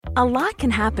A lot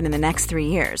can happen in the next 3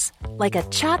 years. Like a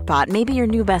chatbot may be your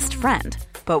new best friend.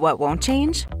 But what won't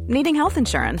change? Needing health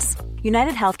insurance.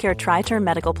 United Healthcare Tri-Term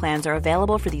Medical Plans are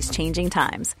available for these changing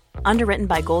times. Underwritten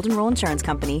by Golden Rule Insurance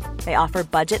Company, they offer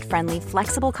budget-friendly,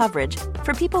 flexible coverage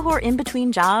for people who are in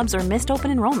between jobs or missed open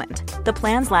enrollment. The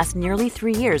plans last nearly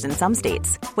 3 years in some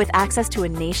states, with access to a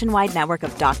nationwide network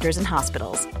of doctors and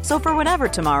hospitals. So for whatever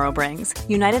tomorrow brings,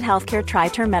 United Healthcare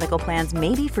Tri-Term Medical Plans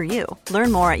may be for you.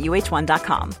 Learn more at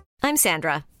uh1.com. I'm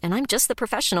Sandra, and I'm just the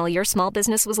professional your small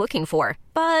business was looking for.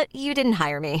 But you didn't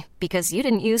hire me because you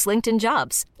didn't use LinkedIn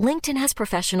Jobs. LinkedIn has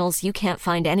professionals you can't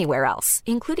find anywhere else,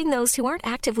 including those who aren't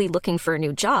actively looking for a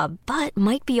new job, but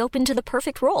might be open to the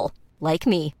perfect role, like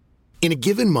me. In a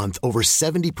given month, over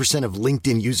 70% of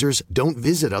LinkedIn users don't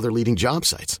visit other leading job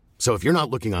sites. So if you're not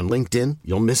looking on LinkedIn,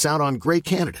 you'll miss out on great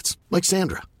candidates like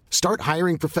Sandra. Start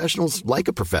hiring professionals like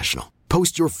a professional.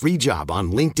 Post your free job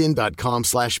on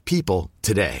linkedin.com/people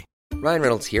today. Ryan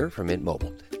Reynolds here from Mint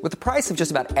Mobile. With the price of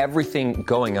just about everything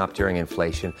going up during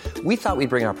inflation, we thought we'd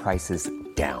bring our prices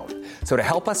down. So to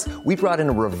help us, we brought in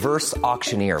a reverse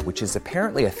auctioneer, which is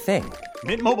apparently a thing.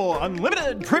 Mint Mobile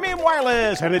Unlimited Premium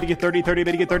Wireless. How to get 30, 30,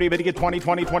 bit to get 30, bit to get 20,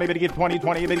 20, 20, bit to get 20,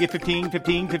 20, bit to get 15,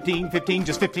 15, 15, 15,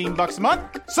 just $15 a month?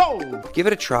 Sold! Give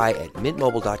it a try at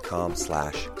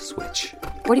mintmobile.com/switch.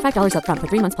 $45 up front for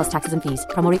 3 months plus taxes and fees.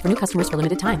 Promo rate for new customers for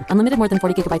limited time. Unlimited more than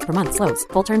 40 gigabytes per month. Slows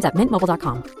full terms at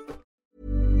mintmobile.com.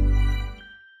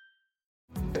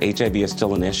 HIV is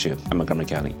still an issue in Montgomery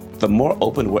County. The more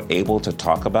open we're able to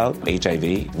talk about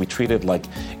HIV, we treat it like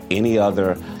any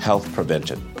other health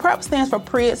prevention. PrEP stands for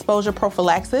pre-exposure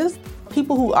prophylaxis.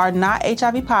 People who are not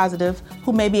HIV positive,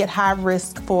 who may be at high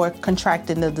risk for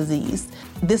contracting the disease.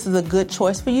 This is a good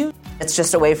choice for you. It's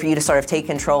just a way for you to sort of take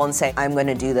control and say, I'm going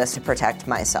to do this to protect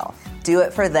myself. Do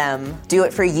it for them. Do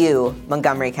it for you,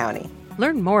 Montgomery County.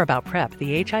 Learn more about PrEP,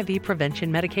 the HIV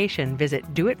prevention medication.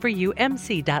 Visit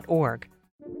doitforyoumc.org.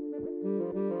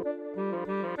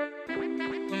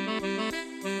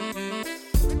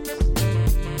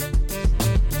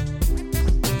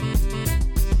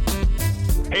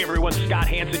 Hey everyone, Scott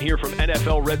Hansen here from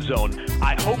NFL Red Zone.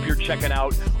 I hope you're checking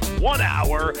out 1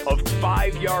 hour of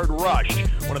 5-Yard Rush,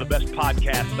 one of the best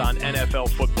podcasts on NFL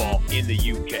football in the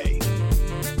UK.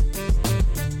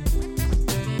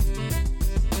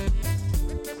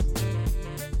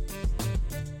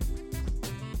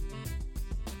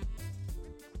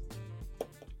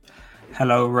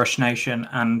 Hello, Rush Nation,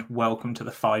 and welcome to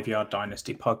the 5-Yard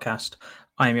Dynasty podcast.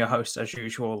 I am your host, as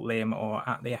usual, Liam, or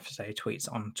at the FSA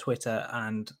Tweets on Twitter.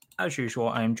 And as usual,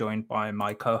 I am joined by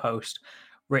my co-host,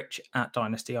 Rich at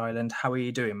Dynasty Island. How are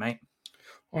you doing, mate?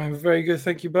 I'm very good.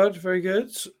 Thank you, bud. Very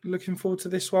good. Looking forward to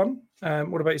this one.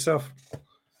 What about yourself?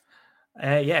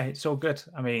 Yeah, it's all good.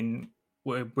 I mean,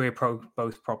 we're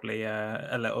both probably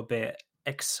a little bit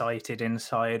excited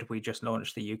inside. We just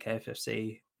launched the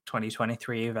UKFFC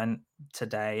 2023 event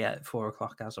today at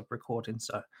 4:00 as of recording.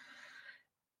 So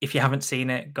if you haven't seen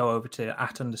it, go over to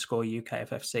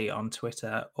 @_UKFFC on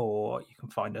Twitter, or you can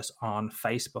find us on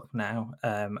Facebook now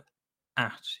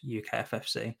at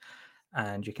UKFFC,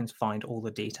 and you can find all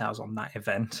the details on that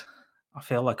event. I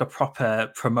feel like a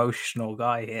proper promotional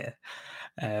guy here,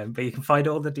 but you can find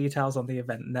all the details on the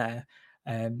event there.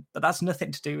 But that's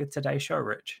nothing to do with today's show,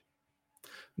 Rich.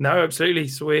 No, absolutely.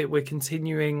 So we're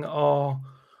continuing our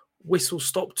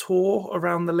whistle-stop tour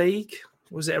around the league.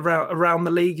 Was it around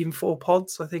the league in 4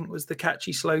 pods? I think was the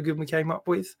catchy slogan we came up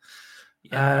with.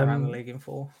 Yeah, around the league in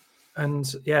 4. And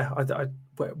yeah,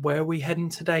 where are we heading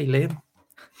today, Liam?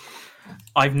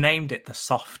 I've named it the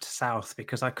Soft South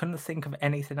because I couldn't think of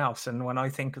anything else. And when I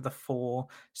think of the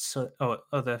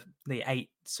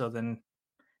 8 southern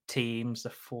teams,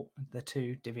 the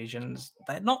 2 divisions,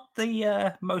 they're not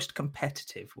the most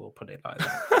competitive. We'll put it like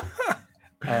that.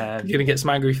 You're gonna get some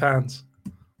angry fans.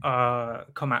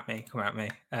 Come at me.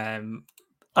 I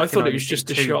thought it was just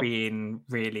a shot being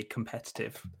really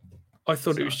competitive. I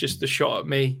thought it was just a shot at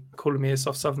me, calling me a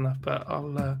soft southerner, but I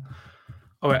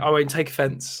won't take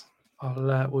offence.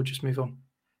 We'll just move on.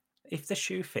 If the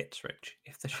shoe fits, Rich.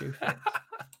 If the shoe fits.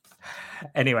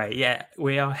 Anyway, yeah,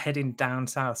 we are heading down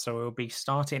south, so we'll be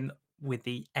starting with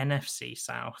the NFC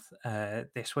South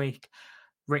this week.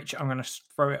 Rich, I'm going to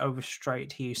throw it over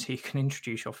straight to you so you can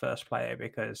introduce your first player,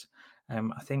 because I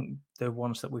think the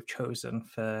ones that we've chosen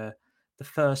for the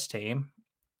first team,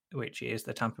 which is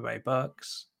the Tampa Bay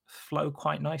Bucks, flow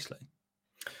quite nicely.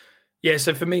 Yeah,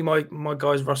 so for me, my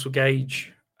guy's Russell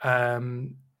Gage. I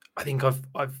think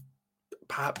I've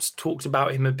perhaps talked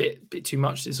about him a bit too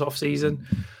much this offseason.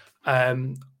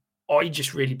 I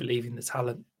just really believe in the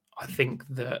talent. I think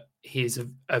that he is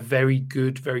a very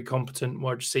good, very competent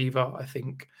wide receiver. I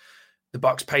think the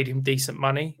Bucs paid him decent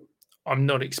money. I'm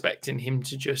not expecting him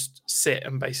to just sit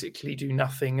and basically do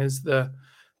nothing as the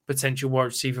potential wide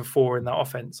receiver 4 in that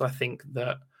offense. I think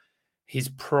that his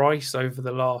price over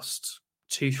the last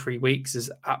 2-3 weeks has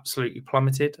absolutely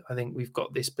plummeted. I think we've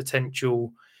got this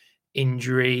potential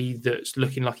injury that's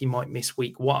looking like he might miss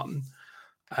week 1.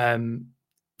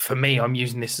 For me, I'm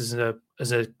using this as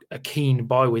a keen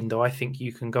buy window. I think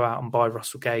you can go out and buy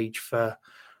Russell Gage for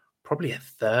probably a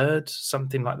third,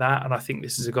 something like that. And I think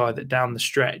this is a guy that down the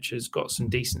stretch has got some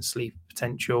decent sleep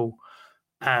potential.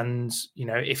 And,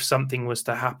 if something was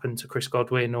to happen to Chris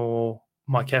Godwin or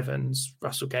Mike Evans,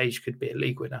 Russell Gage could be a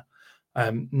league winner.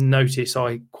 Notice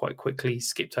I quite quickly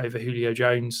skipped over Julio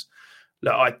Jones.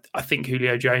 Look, I think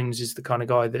Julio Jones is the kind of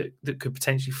guy that could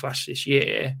potentially flash this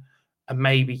year and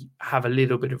maybe have a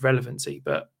little bit of relevancy.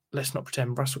 But let's not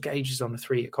pretend Russell Gage is on a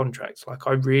 3-year contract. Like,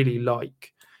 I really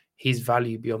like his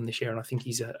value beyond this year, and I think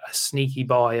he's a sneaky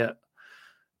buy at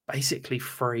basically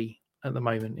free at the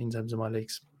moment in terms of my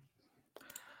leagues.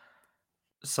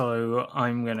 So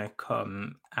I'm going to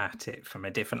come at it from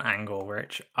a different angle,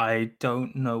 Rich. I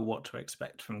don't know what to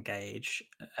expect from Gage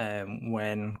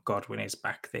when Godwin is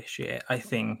back this year. I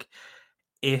think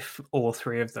if all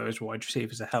 3 of those wide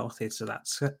receivers are healthy, so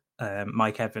that's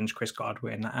Mike Evans, Chris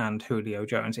Godwin, and Julio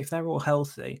Jones, if they're all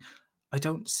healthy, I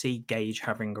don't see Gage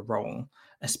having a role,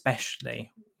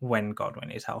 especially when Godwin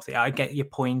is healthy. I get your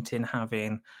point in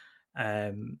having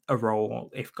a role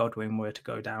if Godwin were to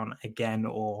go down again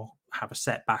or have a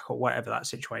setback or whatever that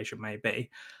situation may be,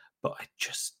 but I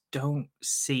just don't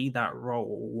see that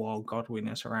role while Godwin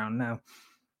is around. Now,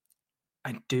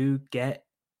 I do get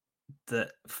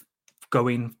that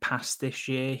going past this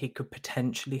year, he could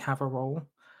potentially have a role,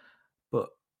 but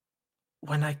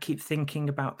when I keep thinking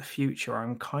about the future,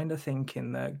 I'm kind of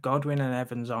thinking that Godwin and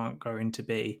Evans aren't going to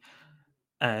be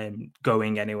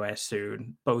going anywhere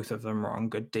soon. Both of them are on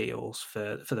good deals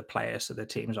for the players, so the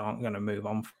teams aren't going to move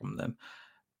on from them.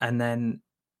 And then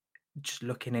just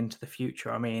looking into the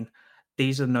future, I mean,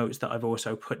 these are notes that I've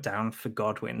also put down for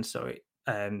Godwin. So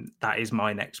that is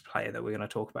my next player that we're going to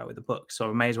talk about with the book. So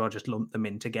I may as well just lump them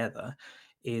in together.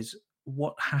 Is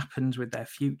what happens with their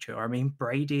future? I mean,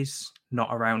 Brady's not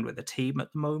around with the team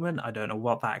at the moment. I don't know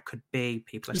what that could be.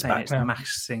 People are saying it's the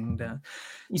Masked Singer.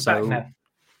 He's back now.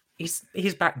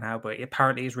 He's back now, but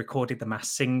apparently he's recorded the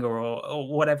Masked Singer or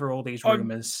whatever all these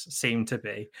rumors seem to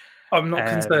be. I'm not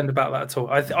concerned about that at all.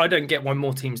 I don't get why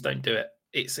more teams don't do it.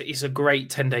 It's a great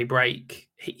 10-day break.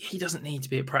 He doesn't need to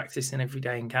be at practice and every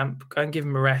day in camp. Go and give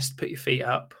him a rest. Put your feet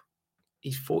up.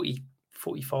 He's 40,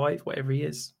 45, whatever he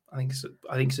is. I think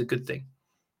it's a good thing.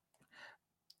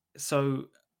 So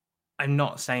I'm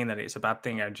not saying that it's a bad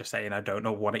thing. I'm just saying I don't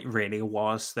know what it really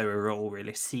was. They were all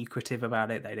really secretive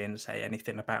about it. They didn't say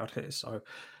anything about it. So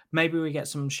maybe we get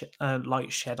some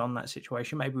light shed on that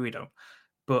situation. Maybe we don't.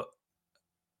 But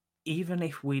even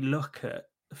if we look at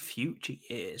future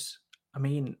years, I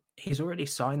mean, he's already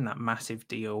signed that massive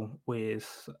deal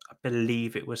with, I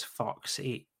believe it was Fox,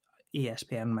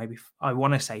 ESPN, maybe. I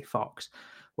want to say Fox,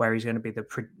 where he's going to be he's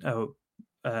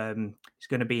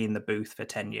going to be in the booth for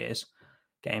 10 years,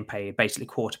 getting paid basically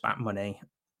quarterback money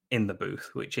in the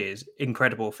booth, which is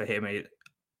incredible for him.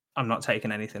 I'm not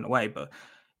taking anything away, but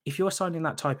if you're signing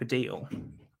that type of deal,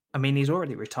 I mean, he's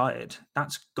already retired.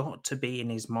 That's got to be in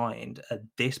his mind at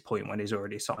this point when he's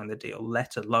already signed the deal,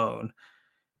 let alone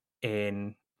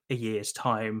in a year's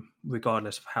time,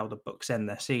 regardless of how the Bucs end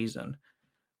their season.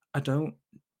 I don't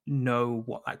know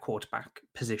what that quarterback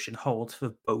position holds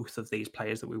for both of these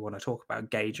players that we want to talk about,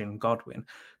 Gage and Godwin,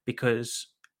 because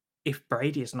if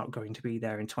Brady is not going to be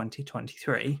there in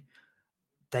 2023,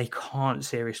 they can't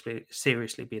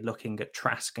seriously be looking at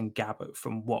Trask and Gabbert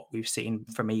from what we've seen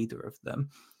from either of them.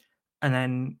 And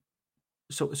then,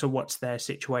 so what's their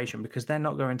situation? Because they're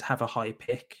not going to have a high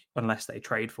pick unless they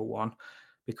trade for one,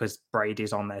 because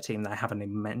Brady's on their team. They have an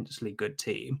immensely good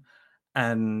team.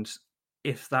 And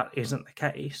if that isn't the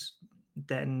case,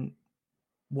 then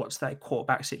what's their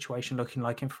quarterback situation looking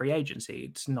like in free agency?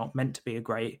 It's not meant to be a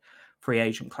great free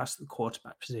agent class at the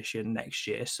quarterback position next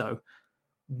year. So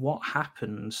what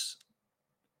happens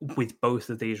with both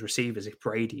of these receivers if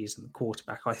Brady isn't the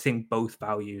quarterback? I think both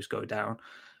values go down.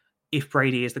 If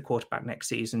Brady is the quarterback next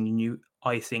season,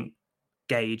 I think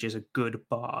Gage is a good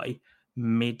buy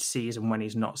mid-season when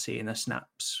he's not seeing the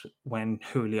snaps, when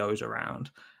Julio's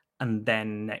around. And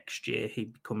then next year he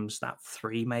becomes that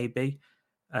 3 maybe.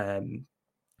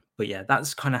 But yeah,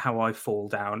 that's kind of how I fall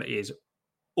down, is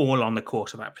all on the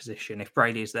quarterback position. If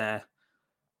Brady's there,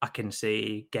 I can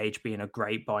see Gage being a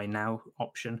great buy now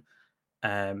option.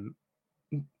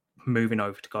 Moving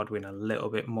over to Godwin a little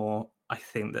bit more, I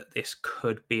think that this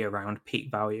could be around peak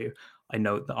value. I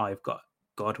know that I've got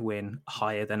Godwin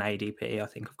higher than ADP. I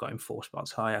think I've got him 4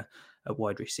 spots higher at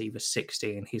wide receiver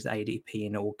 60, and his ADP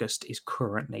in August is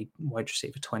currently wide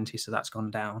receiver 20, so that's gone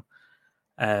down.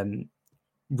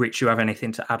 Rich, you have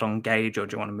anything to add on Gage, or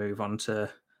do you want to move on to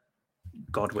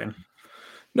Godwin?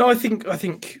 No, I think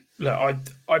look,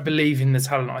 I believe in the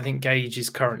talent. I think Gage is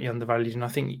currently undervalued, and I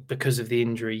think because of the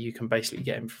injury, you can basically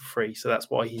get him for free. So that's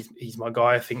why he's my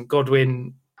guy. I think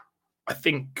Godwin, I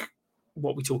think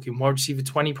what we're talking wide receiver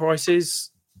 20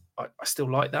 prices, I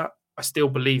still like that. I still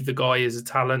believe the guy is a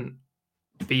talent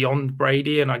beyond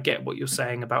Brady, and I get what you're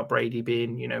saying about Brady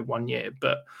being, 1 year,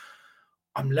 but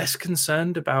I'm less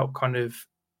concerned about kind of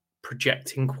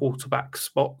projecting quarterback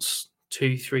spots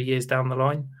 2-3 years down the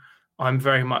line. I'm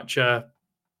very much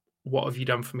what have you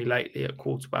done for me lately at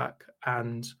quarterback?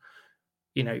 And,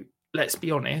 let's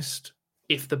be honest,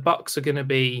 if the Bucs are going to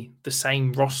be the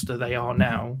same roster they are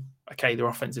now, okay, their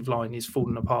offensive line is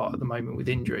falling apart at the moment with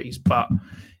injuries, but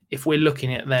if we're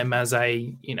looking at them as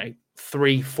a,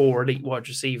 3-4 elite wide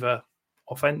receiver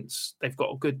offense, they've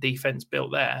got a good defense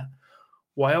built there.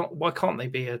 Why can't they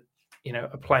be a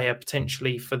player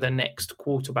potentially for the next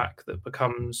quarterback that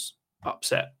becomes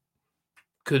upset?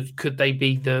 Could they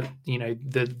be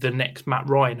the next Matt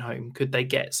Ryan home? Could they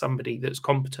get somebody that's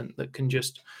competent that can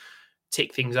just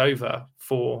tick things over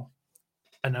for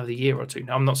another year or two?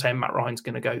 Now, I'm not saying Matt Ryan's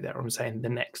going to go there. I'm saying the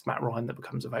next Matt Ryan that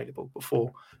becomes available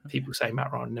before people say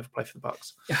Matt Ryan never played for the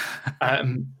Bucs.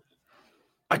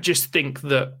 I just think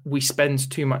that we spend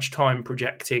too much time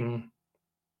projecting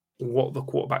what the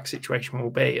quarterback situation will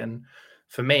be. And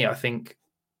for me, I think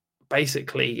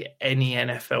basically any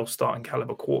NFL starting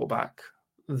caliber quarterback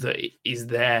that is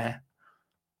there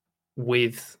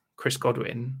with Chris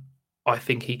Godwin, I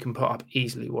think he can put up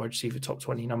easily wide receiver top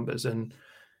 20 numbers. And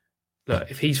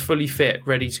look, if he's fully fit,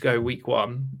 ready to go week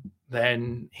 1,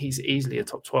 then he's easily a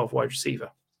top 12 wide receiver.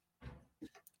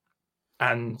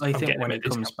 And I think when he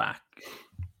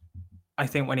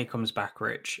comes back,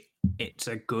 Rich, it's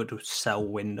a good sell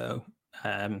window.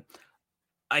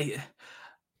 I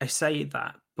say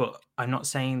that, but I'm not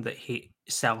saying that he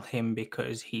sell him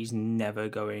because he's never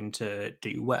going to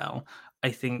do well. I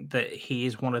think that he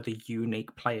is one of the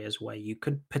unique players where you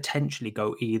could potentially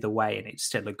go either way and it's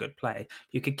still a good play.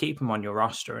 You could keep him on your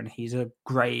roster and he's a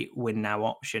great win now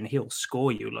option. He'll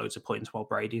score you loads of points while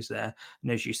Brady's there.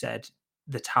 And as you said,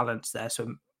 the talent's there. So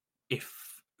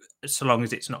long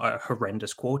as it's not a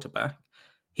horrendous quarterback,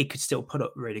 he could still put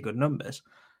up really good numbers.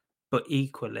 But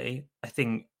equally, I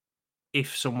think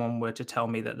if someone were to tell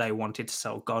me that they wanted to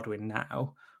sell Godwin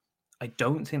now, I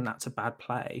don't think that's a bad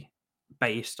play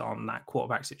based on that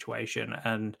quarterback situation.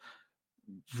 And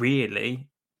really,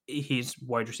 he's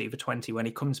wide receiver 20. When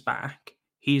he comes back,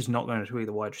 he's not going to be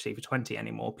the wide receiver 20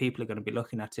 anymore. People are going to be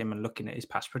looking at him and looking at his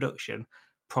past production,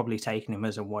 probably taking him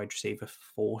as a wide receiver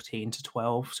 14 to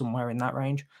 12, somewhere in that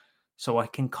range. So I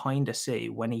can kind of see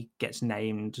when he gets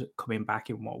named coming back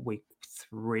in week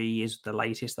 3 is the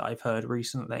latest that I've heard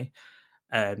recently.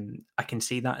 I can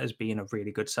see that as being a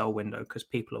really good sell window because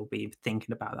people will be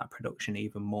thinking about that production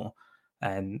even more.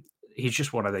 He's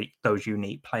just one of those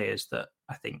unique players that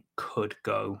I think could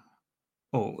go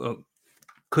or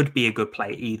could be a good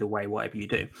play either way, whatever you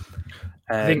do.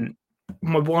 I think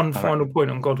my one final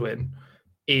point on Godwin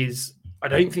is I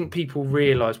don't think people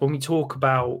realise when we talk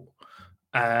about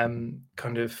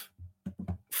kind of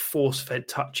force-fed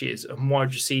touches and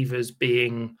wide receivers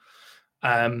being,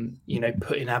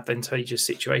 put in advantageous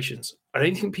situations. I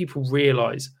don't think people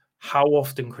realise how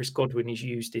often Chris Godwin is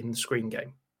used in the screen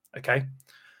game. Okay.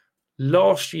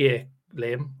 Last year,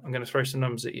 Liam, I'm going to throw some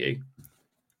numbers at you.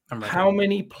 How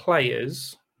many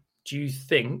players do you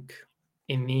think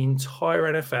in the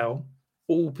entire NFL,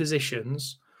 all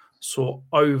positions, saw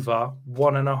over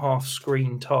 1.5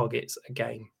 screen targets a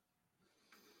game?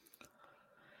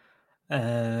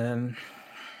 I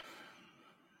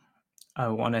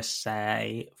want to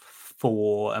say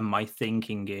 4, and my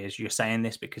thinking is you're saying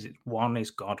this because one is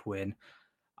Godwin.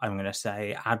 I'm going to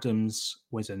say Adams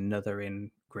was another in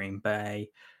Green Bay.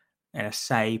 I'm going to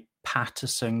say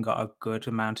Patterson got a good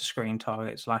amount of screen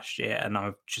targets last year, and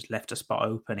I've just left a spot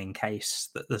open in case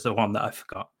that there's the one that I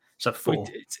forgot. So 4.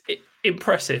 It's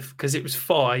impressive because it was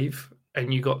 5,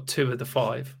 and you got 2 of the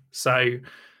 5. So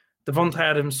Devontae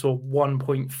Adams saw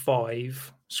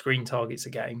 1.5 screen targets a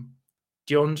game.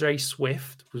 DeAndre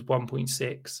Swift was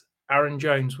 1.6. Aaron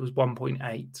Jones was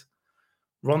 1.8.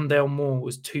 Rondale Moore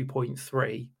was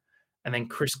 2.3. And then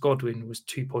Chris Godwin was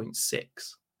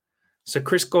 2.6. So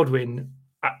Chris Godwin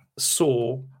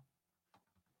saw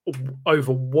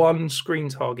over 1 screen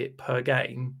target per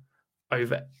game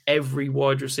over every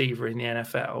wide receiver in the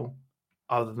NFL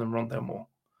other than Rondale Moore.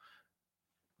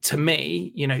 to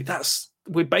me,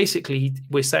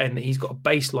 we're saying that he's got a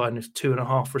baseline of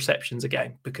 2.5 receptions a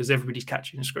game because everybody's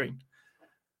catching a screen.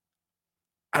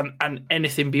 And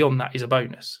anything beyond that is a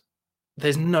bonus.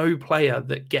 There's no player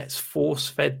that gets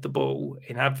force-fed the ball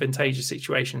in advantageous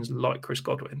situations like Chris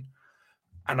Godwin.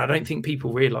 And I don't think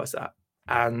people realise that.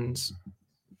 And,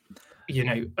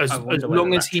 as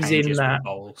long as he's in that...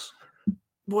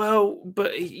 Well,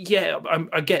 but yeah,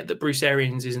 I get that Bruce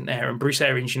Arians isn't there. And Bruce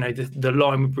Arians, the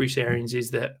line with Bruce Arians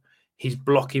is that he's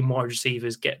blocking wide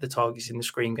receivers, get the targets in the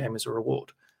screen game as a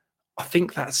reward. I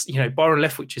think that's, Byron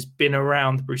Leftwich has been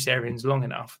around Bruce Arians long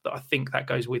enough that I think that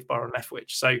goes with Byron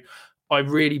Leftwich. So I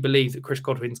really believe that Chris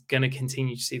Godwin's going to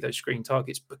continue to see those screen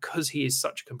targets because he is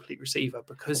such a complete receiver,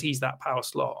 because he's that power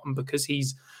slot, and because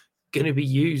he's going to be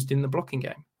used in the blocking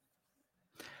game.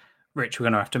 Rich, we're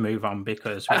going to have to move on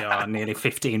because we are nearly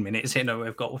 15 minutes in and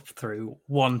we've got through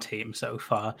one team so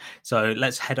far. So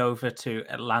let's head over to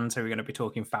Atlanta. We're going to be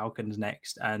talking Falcons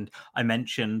next. And I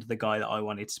mentioned the guy that I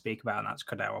wanted to speak about, and that's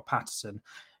Cordarrelle Patterson.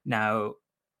 Now,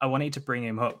 I wanted to bring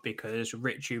him up because,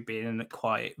 Rich, you've been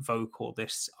quite vocal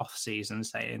this offseason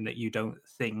saying that you don't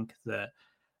think that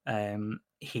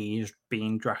he's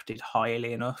being drafted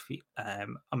highly enough.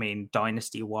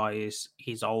 Dynasty-wise,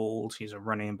 he's old, he's a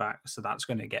running back, so that's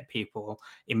going to get people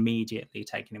immediately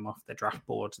taking him off the draft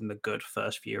boards in the good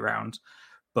first few rounds.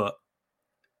 But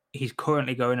he's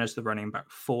currently going as the running back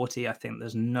 40. I think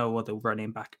there's no other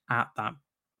running back at that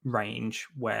range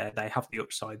where they have the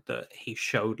upside that he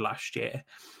showed last year.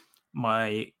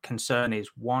 My concern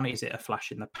is, one, is it a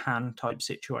flash in the pan type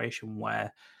situation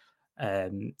where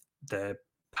the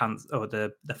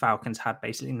Falcons had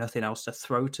basically nothing else to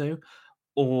throw to,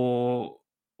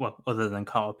 other than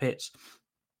Kyle Pitts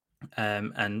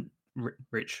and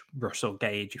Rich Russell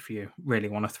Gage, if you really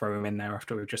want to throw him in there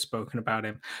after we've just spoken about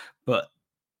him. But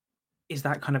is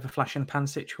that kind of a flash in the pan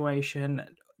situation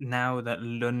now that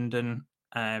London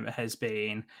has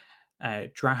been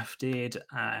drafted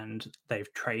and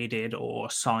they've traded or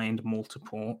signed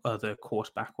multiple other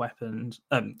quarterback weapons,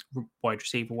 wide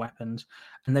receiver weapons,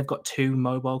 and they've got 2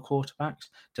 mobile quarterbacks?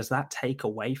 Does that take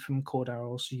away from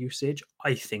Cordarrelle's usage?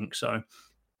 I think so.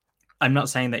 I'm not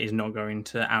saying that he's not going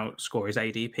to outscore his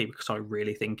ADP because I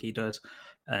really think he does.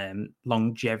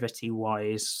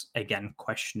 Longevity-wise, again,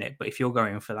 question it. But if you're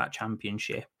going for that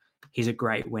championship, he's a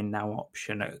great win now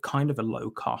option at kind of a low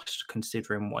cost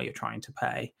considering what you're trying to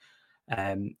pay.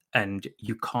 And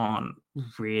you can't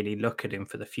really look at him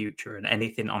for the future, and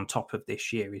anything on top of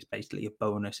this year is basically a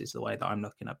bonus, is the way that I'm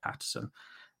looking at Patterson.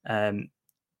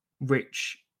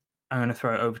 Rich, I'm going to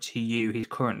throw it over to you. He's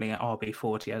currently at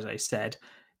RB40, as I said.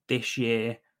 This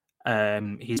year,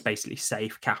 he's basically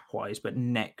safe cap-wise, but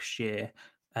next year,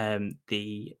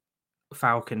 the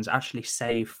Falcons actually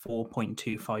save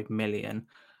 $4.25 million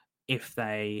if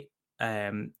they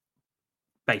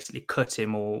basically cut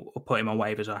him or put him on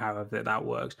waivers, or however that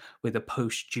works, with a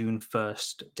post-June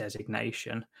 1st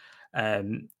designation.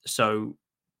 So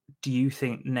do you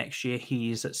think next year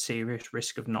he's at serious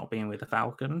risk of not being with the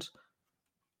Falcons?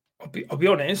 I'll be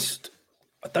honest,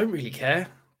 I don't really care,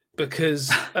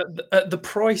 because at the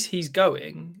price he's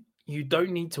going, you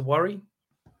don't need to worry.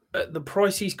 At the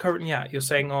price he's currently at, you're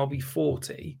saying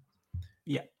RB40.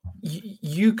 Yeah.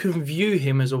 You can view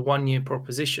him as a one-year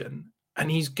proposition, and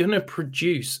he's going to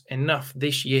produce enough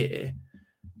this year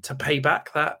to pay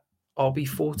back that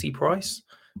RB40 price.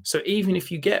 So even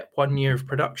if you get 1 year of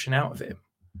production out of him,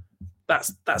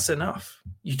 that's enough.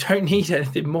 You don't need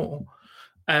anything more.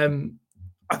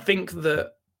 I think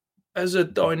that as a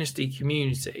dynasty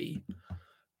community,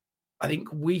 I think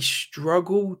we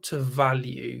struggle to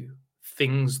value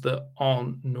things that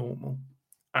aren't normal.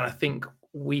 And I think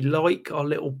we like our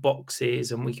little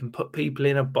boxes, and we can put people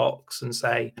in a box and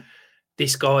say,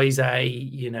 this guy's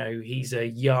he's a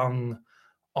young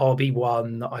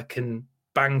RB1 that I can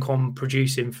bank on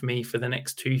producing for me for the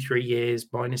next 2-3 years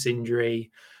minus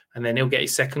injury, and then he'll get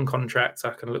his second contract, so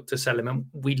I can look to sell him. And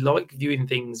we like viewing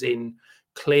things in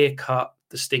clear-cut,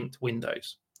 distinct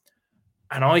windows.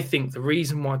 And I think the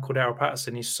reason why Cordarrelle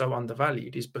Patterson is so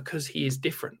undervalued is because he is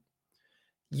different.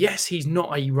 Yes, he's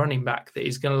not a running back that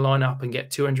is going to line up and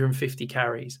get 250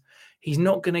 carries. He's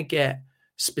not going to get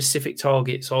specific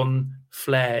targets on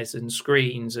flares and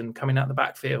screens and coming out the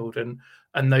backfield and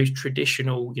those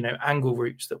traditional, angle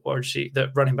routes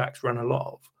that running backs run a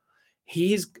lot of.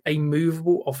 He is a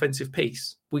movable offensive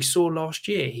piece. We saw last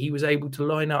year he was able to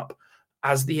line up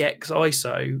as the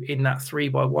ex-ISO in that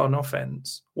 3-by-1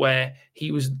 offense where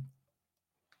he was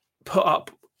put up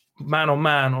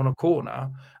man-on-man on a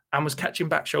corner and was catching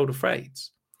back shoulder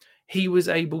fades. He was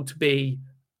able to be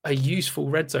a useful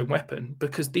red zone weapon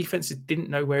because defenses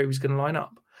didn't know where he was going to line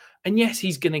up. And yes,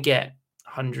 he's going to get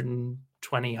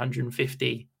 120,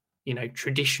 150,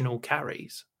 traditional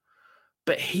carries.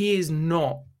 But he is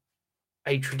not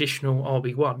a traditional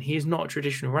RB1. He is not a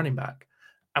traditional running back.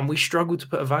 And we struggle to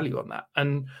put a value on that.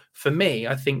 And for me,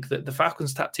 I think that the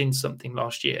Falcons tapped into something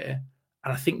last year,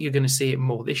 and I think you're going to see it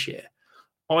more this year.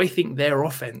 I think their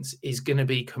offense is going to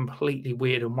be completely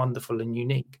weird and wonderful and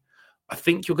unique. I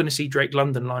think you're going to see Drake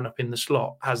London line up in the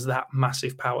slot as that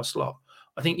massive power slot.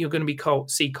 I think you're going to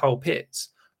see Kyle Pitts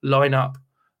line up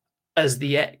as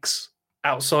the X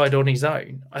outside on his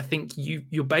own. I think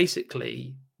you're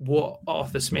basically, what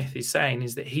Arthur Smith is saying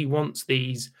is that he wants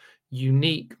these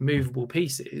unique movable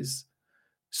pieces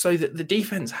so that the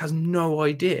defense has no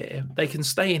idea. They can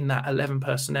stay in that 11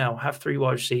 personnel, have 3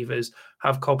 wide receivers,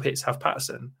 have Kyle Pitts, have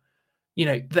Patterson.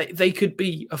 They could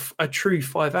be a true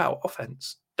 5-out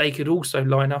offense. They could also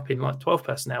line up in like 12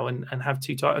 personnel and have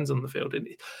 2 tight ends on the field. And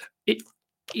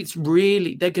it's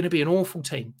really, they're going to be an awful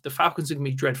team. The Falcons are going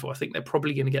to be dreadful. I think they're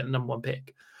probably going to get the number 1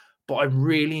 pick. But I'm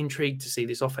really intrigued to see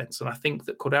this offense. And I think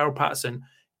that Cordarrelle Patterson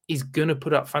is going to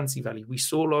put up fancy value. We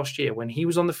saw last year when he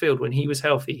was on the field, when he was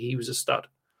healthy, he was a stud.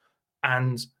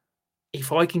 And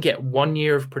if I can get 1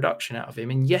 year of production out of him,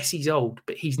 and yes, he's old,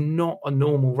 but he's not a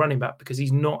normal running back because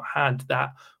he's not had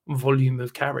that volume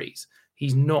of carries.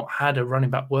 He's not had a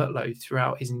running back workload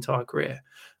throughout his entire career.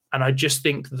 And I just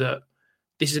think that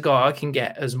this is a guy I can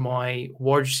get as my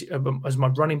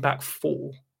running back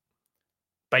 4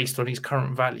 based on his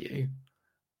current value.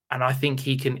 And I think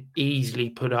he can easily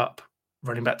put up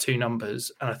running back 2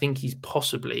 numbers. And I think he's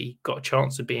possibly got a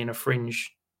chance of being a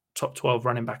fringe top 12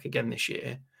 running back again this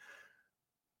year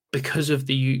because of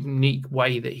the unique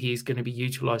way that he's going to be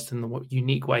utilized and the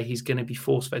unique way he's going to be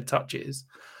force-fed touches.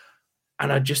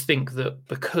 And I just think that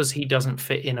because he doesn't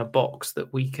fit in a box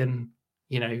that we can,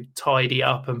 tidy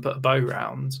up and put a bow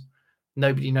round,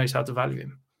 nobody knows how to value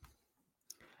him.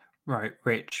 Right,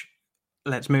 Rich,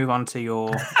 let's move on to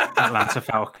your Atlanta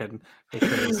Falcon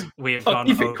because we've gone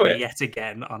over yet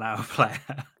again on our player.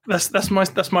 That's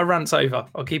my rant over.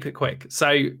 I'll keep it quick.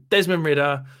 So Desmond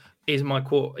Ridder is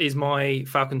my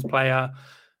Falcons player.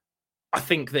 I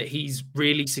think that he's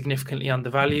really significantly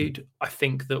undervalued. I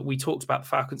think that we talked about the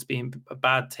Falcons being a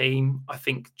bad team. I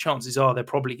think chances are they're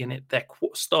probably going to, their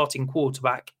starting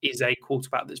quarterback is a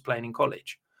quarterback that's playing in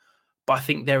college. But I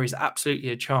think there is absolutely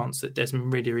a chance that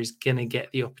Desmond Ridder is going to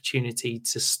get the opportunity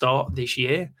to start this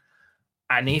year.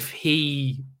 And if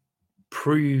he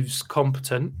proves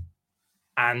competent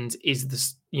and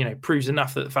proves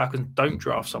enough that the Falcons don't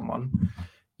draft someone,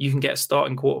 you can get a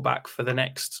starting quarterback for the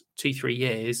next 2-3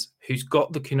 years who's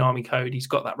got the Konami code, he's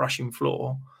got that rushing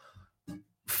floor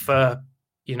for,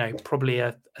 probably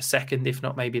a second, if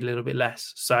not maybe a little bit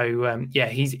less. So,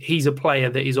 he's a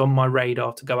player that is on my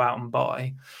radar to go out and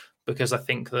buy because I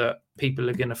think that people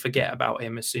are going to forget about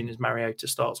him as soon as Mariota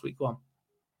starts week 1.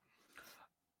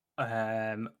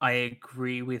 I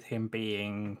agree with him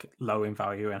being low in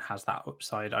value and has that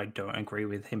upside. I don't agree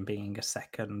with him being a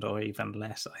second or even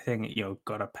less. I think you've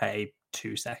got to pay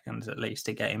 2 seconds at least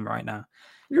to get him right now.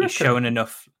 He's shown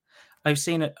enough. He's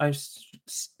shown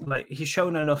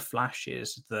enough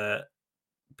flashes that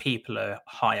people are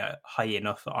high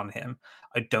enough on him.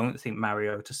 I don't think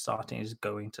Mariota starting is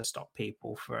going to stop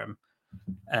people from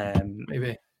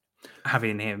maybe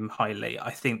having him highly.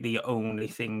 I think the only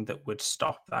thing that would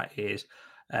stop that is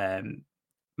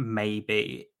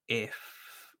maybe if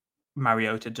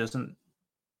Mariota doesn't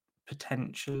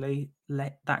potentially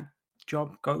let that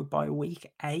job go by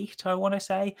week 8, I want to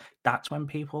say. That's when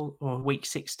people, or week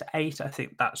 6 to 8, I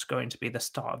think that's going to be the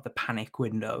start of the panic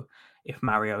window if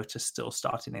Mariota's still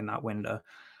starting in that window.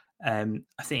 I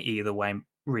think either way,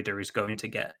 Ridder is going to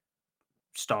get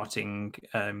starting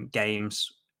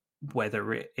games,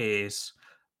 whether it is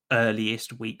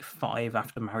earliest week 5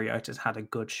 after Mariota's had a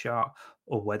good shot,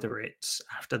 or whether it's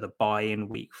after the bye in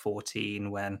week 14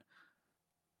 when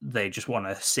they just want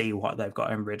to see what they've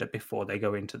got in Ridder before they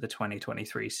go into the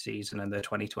 2023 season and the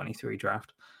 2023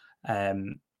 draft. As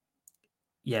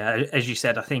you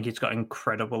said, I think he's got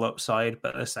incredible upside,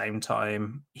 but at the same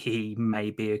time, he may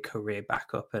be a career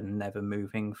backup and never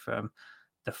moving from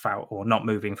not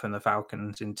moving from the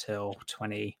Falcons until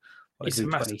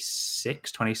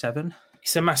 26, 27.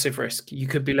 It's a massive risk. You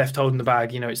could be left holding the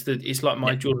bag. It's like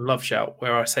my Jordan Love shout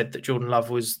where I said that Jordan Love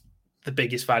was the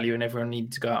biggest value and everyone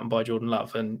needed to go out and buy Jordan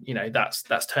Love. And,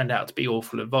 that's turned out to be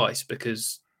awful advice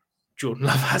because Jordan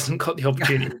Love hasn't got the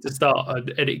opportunity to start.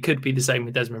 And it could be the same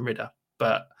with Desmond Ridder.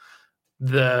 But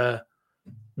the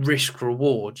risk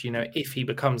reward, if he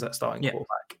becomes that starting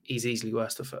quarterback, he's easily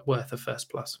worth a first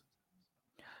plus.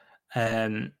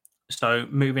 So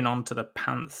moving on to the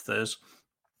Panthers,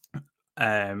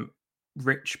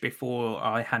 Rich, before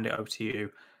I hand it over to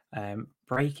you,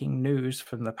 breaking news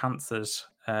from the Panthers.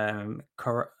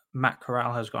 Matt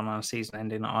Corral has gone on a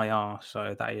season-ending IR,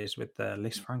 so that is with the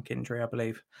Lisfranc injury, I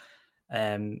believe.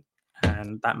 And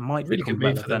that might really become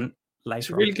good move for them. relevant later. It's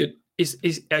really good.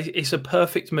 It's a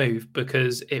perfect move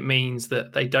because it means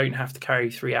that they don't have to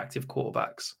carry 3 active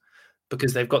quarterbacks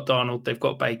because they've got Darnold, they've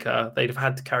got Baker. They'd have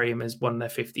had to carry him as one of their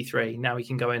 53. Now he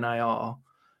can go in IR.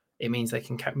 It means they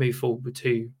can move forward with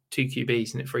two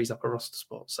QBs and it frees up a roster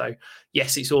spot. So,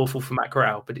 yes, it's awful for Matt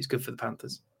Corral, but it's good for the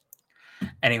Panthers.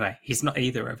 Anyway, he's not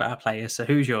either of our players. So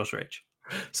who's yours, Rich?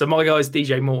 So my guy's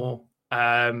DJ Moore.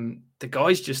 The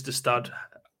guy's just a stud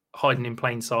hiding in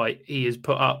plain sight. He has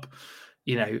put up,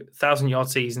 1,000-yard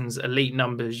seasons, elite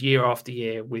numbers year after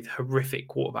year with horrific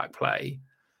quarterback play.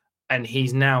 And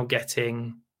he's now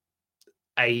getting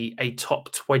a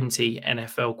top 20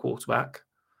 NFL quarterback.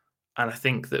 And I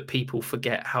think that people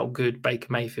forget how good Baker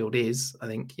Mayfield is. I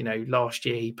think, last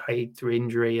year he played through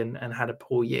injury and had a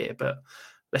poor year. But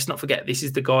let's not forget, this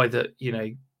is the guy that,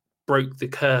 broke the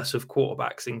curse of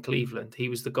quarterbacks in Cleveland. He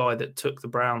was the guy that took the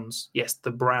Browns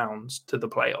to the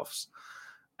playoffs.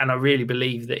 And I really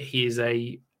believe that he is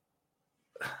I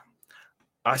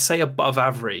say above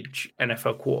average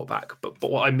NFL quarterback. But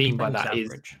what I mean by that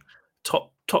is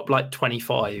top like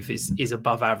 25 is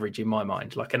above average in my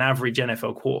mind. Like an average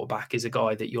NFL quarterback is a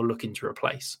guy that you're looking to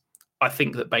replace. I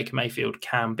think that Baker Mayfield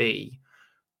can be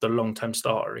the long-term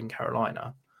starter in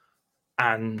Carolina.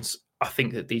 And I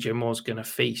think that DJ Moore's going to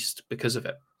feast because of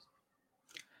it.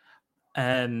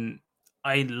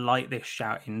 I like this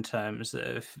shout in terms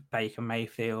of Baker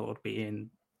Mayfield being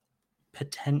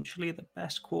potentially the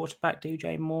best quarterback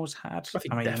DJ Moore's had. I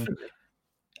think definitely.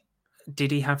 Did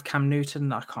he have Cam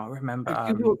Newton? I can't remember.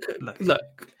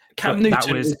 Look, Cam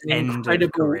Newton was an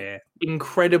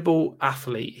incredible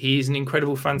athlete. He's an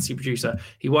incredible fantasy producer.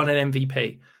 He won an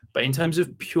MVP. But in terms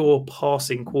of pure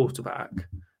passing quarterback,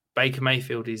 Baker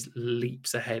Mayfield is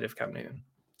leaps ahead of Cam Newton.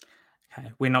 Okay,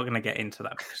 we're not going to get into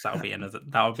that because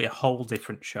that'll be a whole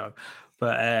different show.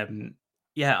 But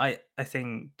I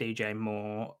think DJ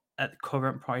Moore at the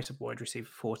current price of wide receiver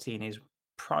 14 is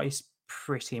priced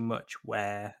pretty much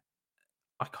where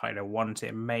I kind of want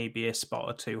him, maybe a spot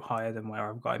or two higher than where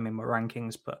I've got him in my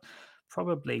rankings, but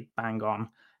probably bang on. I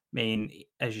mean,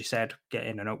 as you said,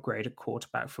 getting an upgraded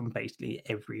quarterback from basically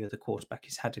every other quarterback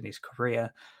he's had in his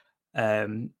career.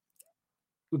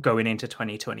 Going into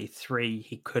 2023,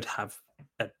 he could have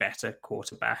a better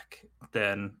quarterback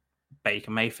than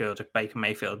Baker Mayfield. If Baker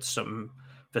Mayfield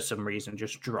for some reason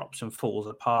just drops and falls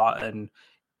apart and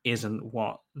isn't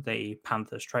what the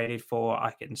Panthers traded for,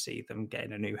 I can see them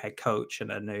getting a new head coach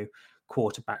and a new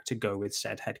quarterback to go with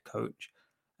said head coach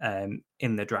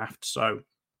in the draft. So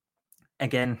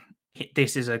again,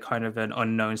 this is a kind of an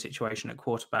unknown situation at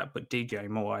quarterback, but DJ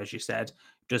Moore, as you said,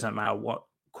 doesn't matter what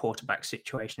quarterback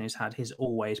situation he's had, he's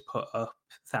always put up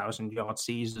 1,000-yard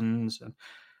seasons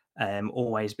and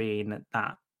always been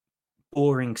that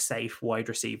boring, safe wide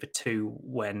receiver 2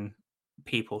 when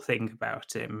people think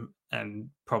about him, and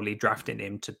probably drafting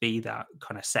him to be that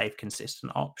kind of safe,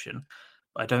 consistent option.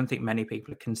 But I don't think many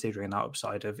people are considering that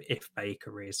upside of if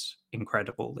Baker is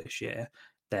incredible this year,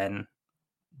 then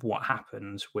what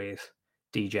happens with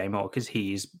DJ Moore? Because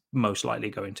he's most likely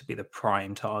going to be the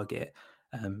prime target,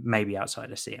 maybe outside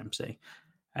of CMC.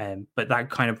 But that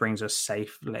kind of brings us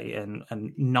safely and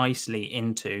nicely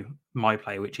into my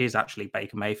play, which is actually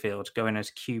Baker Mayfield going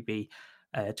as QB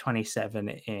 27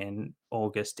 in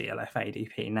August DLF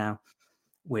ADP. Now,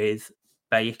 with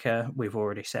Baker, we've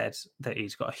already said that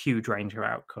he's got a huge range of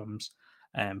outcomes.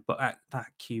 But at that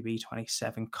QB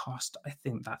 27 cost, I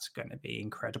think that's going to be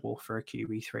incredible for a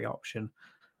QB3 option.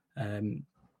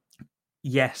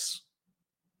 Yes,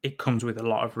 it comes with a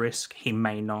lot of risk. He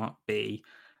may not be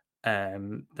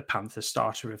the Panthers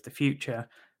starter of the future,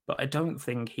 but I don't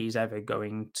think he's ever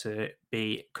going to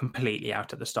be completely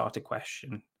out of the starter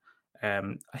question.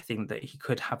 I think that he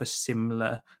could have a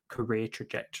similar career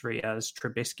trajectory as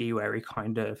Trubisky, where he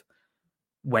kind of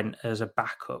went as a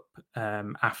backup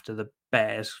after the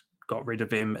Bears got rid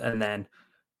of him, and then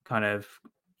kind of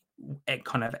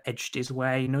nudged his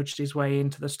way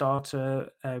into the starter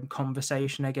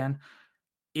conversation again.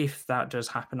 If that does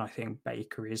happen, I think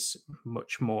Baker is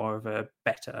much more of a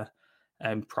better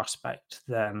prospect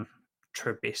than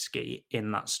Trubisky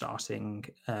in that starting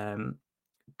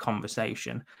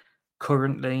conversation.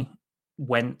 Currently,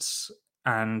 Wentz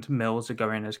and Mills are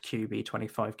going as QB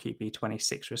 25, QB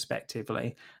 26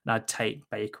 respectively, and I'd take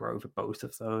Baker over both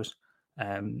of those.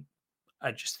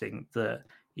 I just think that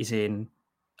he's in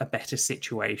a better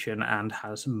situation and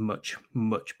has much,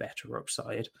 much better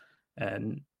upside.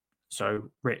 So,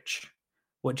 Rich,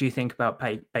 what do you think about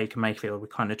Baker Mayfield? We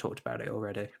kind of talked about it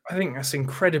already. I think that's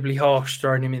incredibly harsh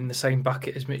throwing him in the same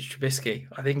bucket as Mitch Trubisky.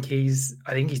 I think he's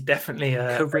definitely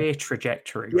a career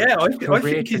trajectory. Yeah, I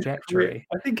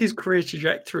think his career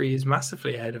trajectory is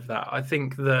massively ahead of that. I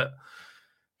think that,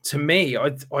 to me,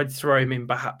 I'd throw him in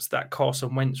perhaps that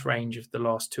Carson Wentz range of the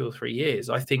last 2 or 3 years.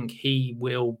 I think he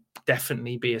will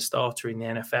definitely be a starter in the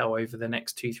NFL over the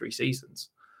next 2-3 seasons.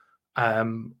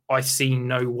 I see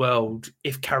no world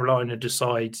if Carolina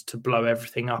decides to blow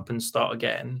everything up and start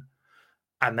again,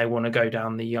 and they want to go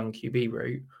down the young QB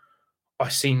route. I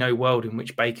see no world in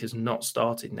which Baker's not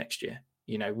started next year.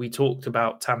 You know, we talked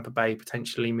about Tampa Bay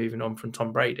potentially moving on from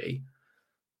Tom Brady.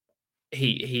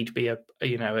 He'd be a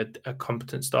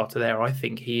competent starter there. I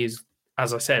think he is,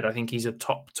 as I said, I think he's a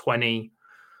top 20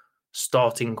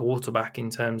 starting quarterback in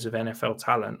terms of NFL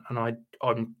talent, and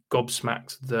I'm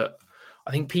gobsmacked that. I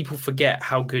think people forget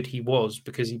how good he was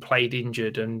because he played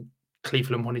injured and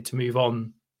Cleveland wanted to move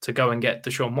on to go and get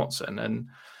Deshaun Watson. And,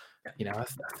 you know, I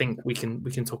think we can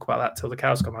talk about that till the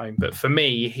cows come home. But for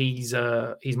me, he's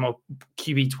my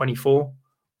QB 24.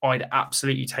 I'd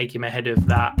absolutely take him ahead of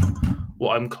that,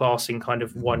 what I'm classing kind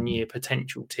of 1 year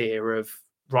potential tier of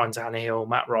Ryan Tannehill,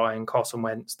 Matt Ryan, Carson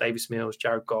Wentz, Davis Mills,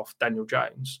 Jared Goff, Daniel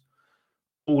Jones.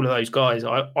 All of those guys,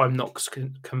 I'm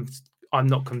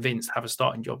not convinced have a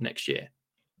starting job next year.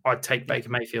 I'd take Baker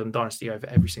Mayfield and Dynasty over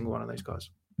every single one of those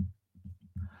guys.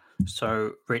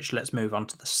 So, Rich, let's move on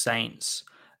to the Saints.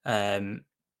 I'm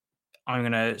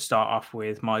going to start off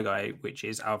with my guy, which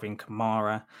is Alvin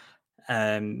Kamara.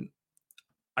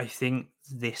 I think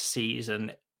this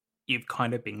season you've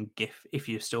kind of been if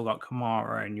you've still got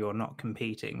Kamara and you're not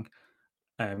competing,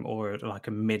 or like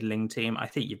a middling team, I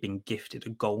think you've been gifted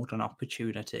a golden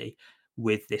opportunity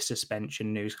with this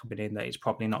suspension news coming in that it's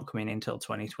probably not coming in until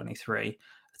 2023.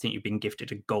 I think you've been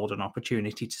gifted a golden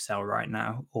opportunity to sell right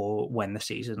now or when the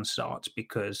season starts,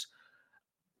 because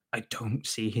I don't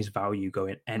see his value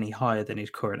going any higher than his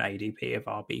current ADP of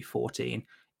RB14.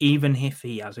 Even if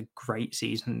he has a great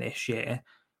season this year,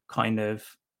 kind of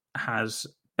has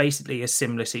basically a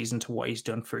similar season to what he's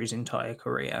done for his entire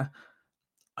career,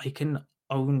 I can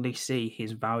only see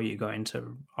his value going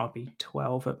to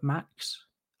RB12 at max.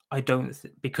 I don't,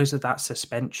 because of that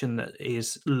suspension that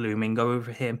is looming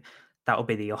over him, that'll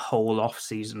be the whole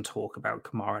off-season talk about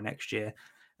Kamara next year.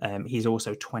 He's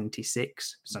also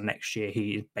 26, so next year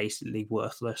he is basically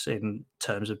worthless in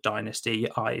terms of dynasty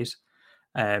eyes.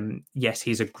 Yes,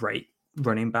 he's a great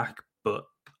running back, but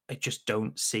I just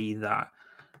don't see that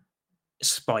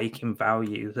spike in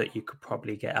value that you could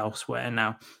probably get elsewhere.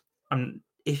 Now,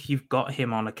 if you've got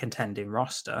him on a contending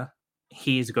roster,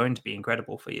 he is going to be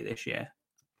incredible for you this year.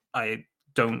 I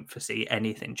don't foresee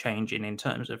anything changing in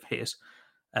terms of his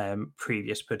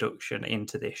previous production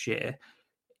into this year.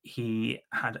 He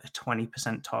had a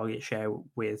 20% target share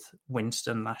with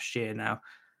Winston last year. Now,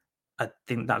 I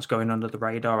think that's going under the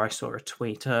radar. I saw a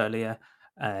tweet earlier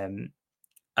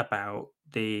about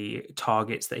the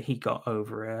targets that he got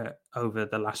over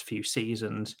the last few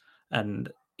seasons, and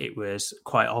it was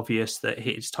quite obvious that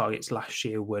his targets last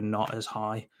year were not as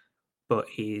high, but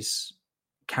his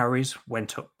carries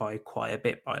went up by quite a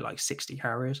bit, by like 60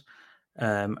 carries.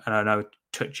 And I know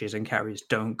touches and carries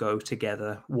don't go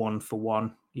together one for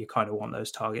one. You kind of want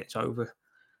those targets over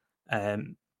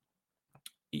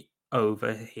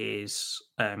his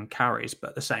carries, but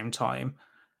at the same time,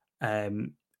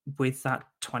 with that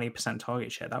 20%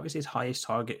 target share, that was his highest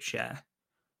target share,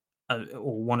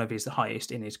 or one of his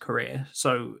highest in his career.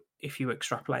 So if you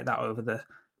extrapolate that over the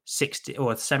 60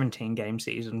 or 17 game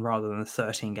season rather than the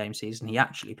 13 game season he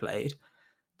actually played,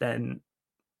 then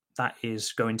that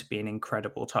is going to be an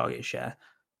incredible target share.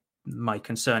 My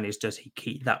concern is, does he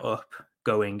keep that up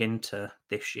going into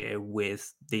this year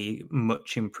with the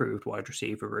much improved wide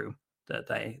receiver room that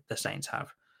the Saints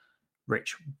have?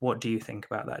 Rich, what do you think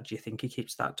about that? Do you think he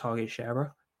keeps that target share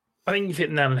up? I think you've hit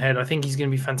the nail on the head. I think he's going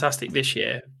to be fantastic this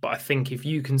year. But I think if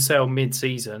you can sell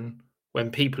mid-season when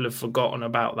people have forgotten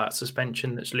about that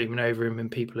suspension that's looming over him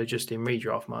and people are just in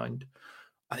redraft mode,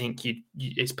 I think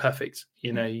it's perfect.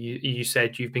 You know, you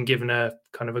said you've been given a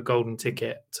kind of a golden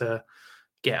ticket to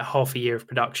get a half a year of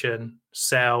production,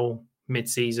 sell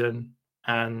mid-season,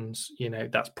 and, you know,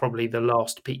 that's probably the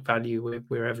last peak value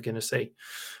we're ever going to see.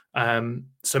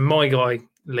 So my guy,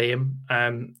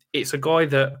 Liam, it's a guy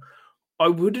that I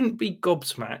wouldn't be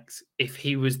gobsmacked if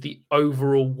he was the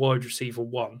overall wide receiver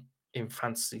one in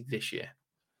fantasy this year.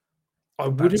 I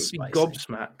wouldn't be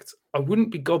gobsmacked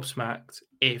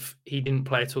if he didn't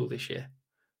play at all this year.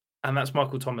 And that's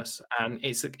Michael Thomas. And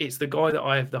it's the guy that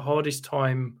I have the hardest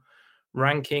time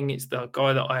ranking. It's the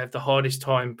guy that I have the hardest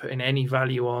time putting any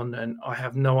value on, and I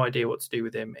have no idea what to do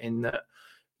with him. In that,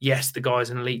 yes, the guy's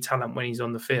an elite talent when he's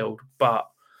on the field, but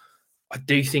I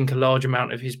do think a large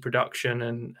amount of his production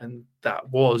and that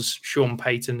was Sean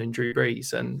Payton and Drew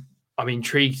Brees. And I'm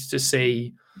intrigued to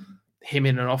see him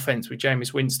in an offense with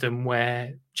Jameis Winston,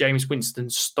 where Jameis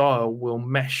Winston's style will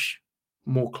mesh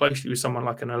more closely with someone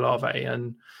like an Olave.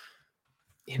 And,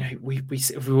 you know, we've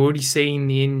already seen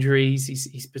the injuries.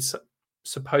 He's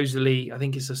supposedly, I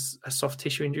think it's a soft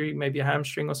tissue injury, maybe a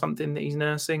hamstring or something that he's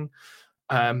nursing.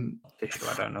 I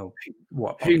don't know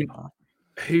what.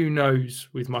 Who knows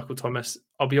with Michael Thomas?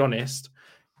 I'll be honest.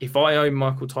 If I own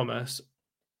Michael Thomas,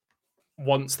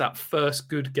 once that first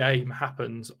good game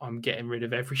happens, I'm getting rid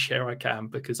of every share I can,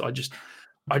 because I just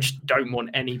don't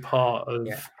want any part of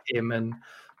him. And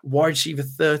wide receiver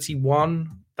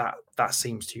 31, that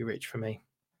seems too rich for me.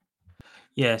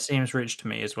 Yeah, it seems rich to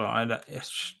me as well.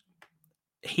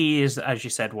 He is, as you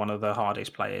said, one of the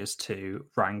hardest players to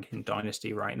rank in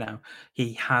Dynasty right now.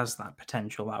 He has that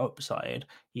potential, that upside.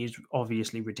 He's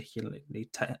obviously ridiculously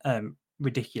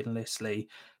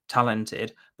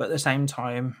talented, but at the same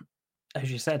time,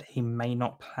 as you said, he may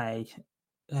not play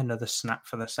another snap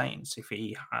for the Saints if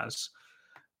he has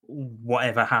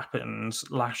whatever happens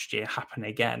last year happen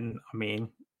again. I mean,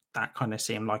 that kind of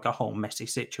seemed like a whole messy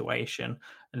situation,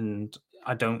 and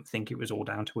I don't think it was all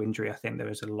down to injury. I think there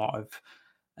was a lot of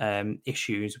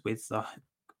issues with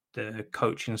the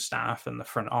coaching staff and the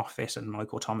front office and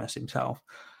Michael Thomas himself.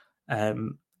 I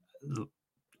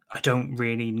don't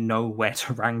really know where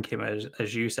to rank him.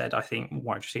 As you said, I think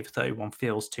wide receiver 31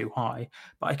 feels too high,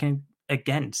 but I can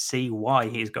again see why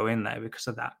he's going there, because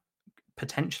of that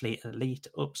potentially elite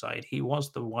upside. He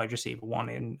was the wide receiver 1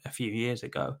 in a few years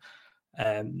ago,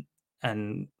 and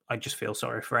I just feel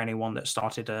sorry for anyone that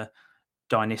started a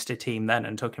Dynasty team then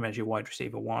and took him as your wide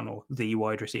receiver 1 or the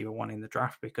wide receiver 1 in the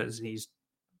draft, because he's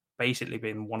basically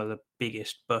been one of the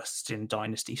biggest busts in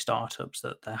Dynasty startups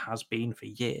that there has been for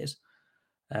years,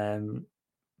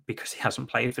 because he hasn't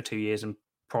played for 2 years and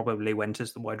probably went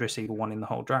as the wide receiver 1 in the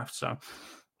whole draft. So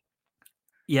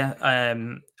yeah,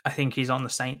 I think he's on the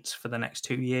Saints for the next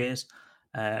 2 years.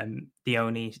 The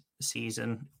only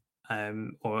season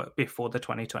or before the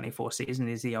 2024 season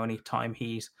is the only time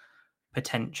he's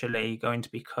potentially going to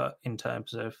be cut in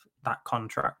terms of that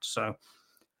contract. So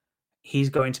he's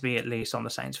going to be at least on the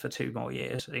Saints for 2 more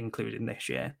years, including this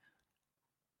year.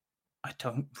 I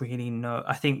don't really know.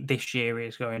 I think this year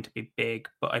is going to be big,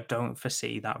 but I don't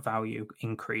foresee that value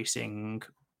increasing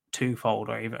twofold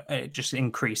or even just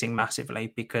increasing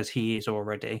massively, because he is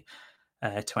already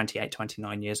 28,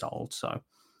 29 years old. So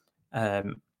I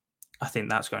think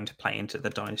that's going to play into the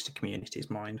Dynasty community's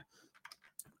mind.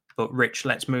 But Rich,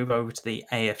 let's move over to the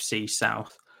AFC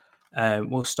South.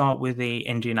 We'll start with the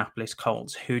Indianapolis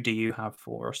Colts. Who do you have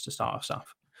for us to start us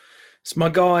off? It's my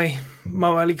guy,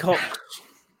 Mo Alley-Cox.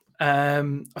 I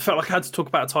felt like I had to talk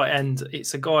about a tight end.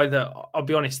 It's a guy that, I'll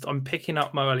be honest, I'm picking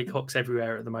up Mo Alley-Cox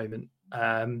everywhere at the moment.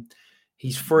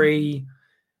 He's free.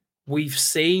 We've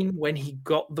seen when he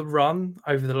got the run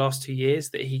over the last 2 years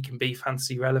that he can be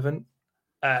fantasy relevant.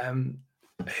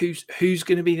 Who's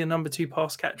going to be the number 2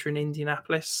 pass catcher in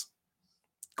Indianapolis?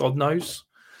 God knows.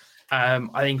 I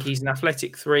think he's an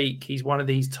athletic freak. He's one of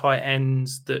these tight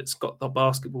ends that's got the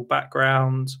basketball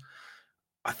background.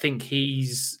 I think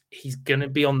he's going to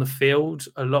be on the field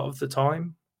a lot of the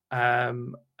time.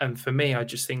 And for me, I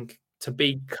just think to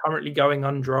be currently going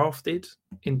undrafted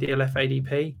in DLF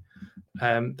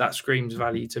ADP, that screams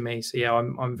value to me. So yeah,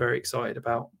 I'm very excited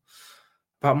about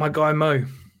my guy Mo.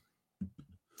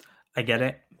 I get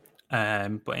it.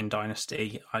 But in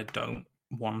Dynasty, I don't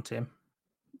want him.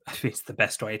 It's the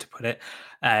best way to put it.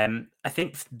 I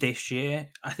think this year,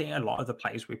 a lot of the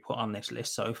players we put on this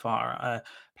list so far are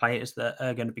players that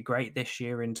are going to be great this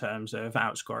year in terms of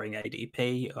outscoring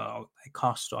ADP or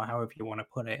cost or however you want to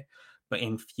put it. But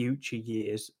in future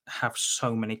years, have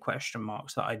so many question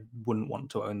marks that I wouldn't want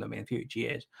to own them in future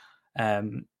years.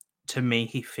 To me,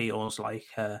 he feels like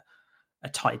a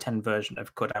tight end version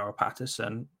of Cordero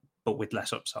Patterson, but with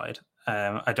less upside.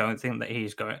 I don't think that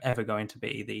he's ever going to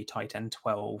be the tight end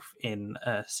 12 in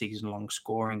a season-long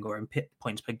scoring or in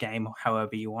points per game, or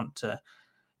however you want to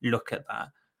look at that.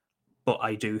 But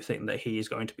I do think that he is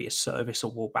going to be a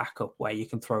serviceable backup where you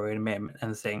can throw him in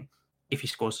and think, if he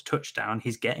scores a touchdown,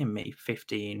 he's getting me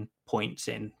 15 points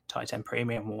in tight end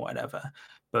premium or whatever.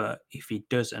 But if he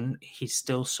doesn't, he's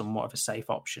still somewhat of a safe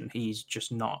option. He's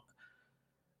just not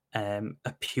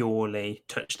a purely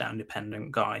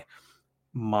touchdown-dependent guy.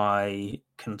 My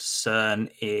concern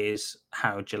is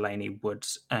how Jelani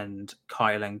Woods and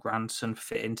Kylan Granson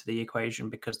fit into the equation,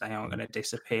 because they aren't going to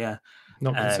disappear.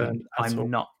 Not concerned at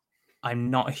all.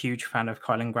 I'm not a huge fan of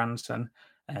Kylan Granson.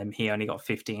 He only got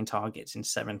 15 targets in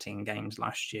 17 games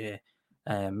last year.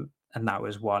 And that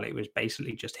was while it was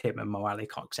basically just him and Mo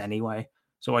Alley-Cox anyway.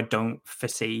 So I don't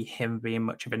foresee him being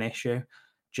much of an issue.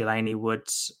 Jelani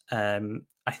Woods,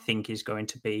 I think, is going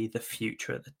to be the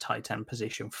future at the tight end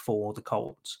position for the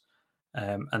Colts.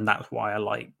 And that's why I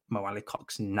like Mo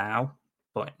Alley-Cox now,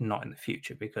 but not in the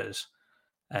future, because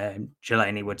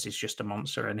Jelani Woods is just a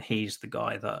monster, and he's the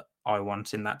guy that I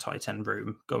want in that tight end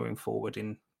room going forward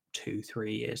in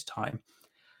 2-3 years' time.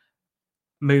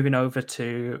 Moving over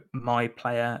to my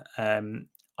player,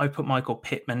 I put Michael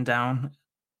Pittman down.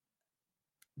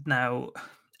 Now,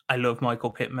 I love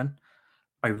Michael Pittman.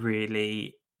 I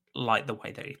really like the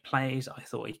way that he plays. I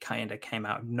thought he kind of came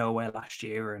out of nowhere last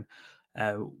year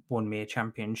and won me a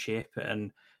championship,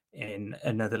 and in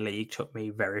another league took me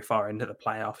very far into the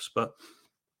playoffs. But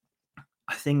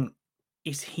I think,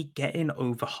 is he getting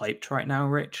overhyped right now,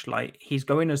 Rich? Like, he's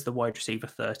going as the wide receiver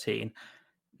 13.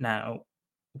 Now,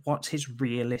 what's his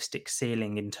realistic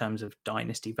ceiling in terms of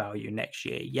dynasty value next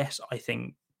year? Yes, I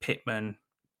think Pittman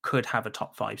could have a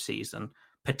top 5 season,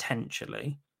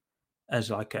 potentially, as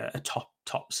like a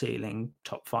top ceiling.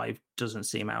 Top 5 doesn't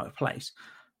seem out of place.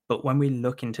 But when we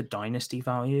look into dynasty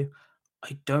value,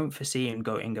 I don't foresee him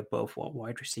going above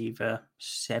wide receiver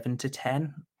 7 to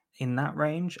 10 in that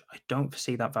range. I don't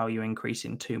foresee that value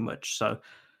increasing too much. So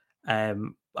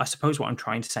I suppose what I'm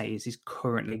trying to say is he's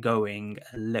currently going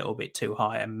a little bit too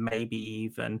high, and maybe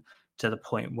even to the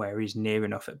point where he's near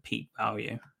enough at peak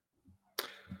value.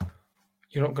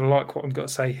 You're not going to like what I'm going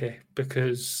to say here,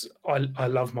 because I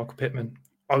love Michael Pittman.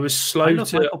 I was slow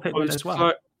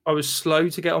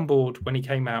to get on board when he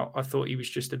came out. I thought he was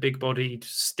just a big-bodied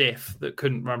stiff that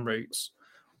couldn't run routes.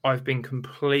 I've been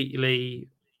completely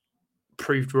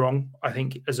proved wrong. I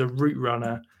think as a route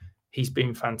runner, he's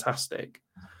been fantastic.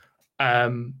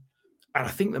 And I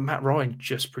think that Matt Ryan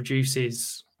just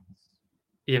produces,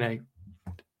 wide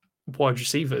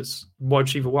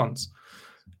receiver ones.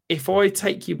 If I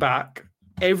take you back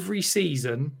every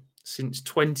season since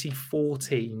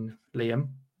 2014, Liam,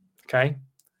 okay,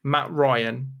 Matt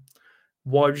Ryan,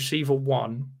 wide receiver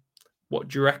 1, what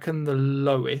do you reckon the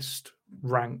lowest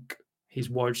rank his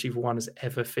wide receiver 1 has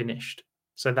ever finished?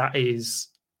 So that is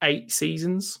 8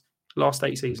 seasons, last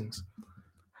 8 seasons.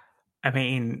 I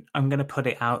mean, I'm going to put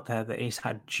it out there that he's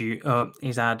had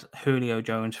Julio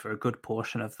Jones for a good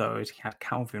portion of those. He had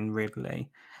Calvin Ridley.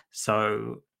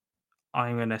 So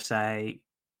I'm going to say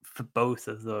for both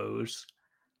of those,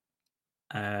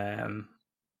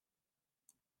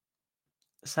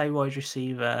 say wide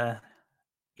receiver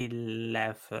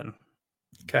 11.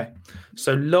 Okay.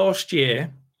 So last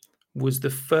year was the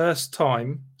first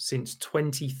time since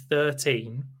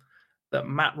 2013 that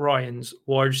Matt Ryan's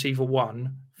wide receiver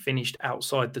 1 finished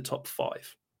outside the top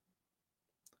 5.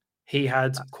 He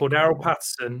had Cordero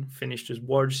Patterson finished as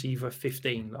wide receiver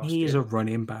 15 last year. He's a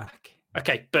running back.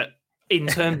 Okay, but in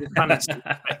terms of fantasy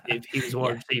perspective, he was a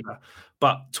wide receiver.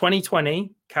 But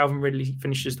 2020, Calvin Ridley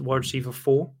finished as the wide receiver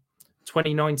 4.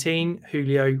 2019,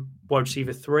 Julio wide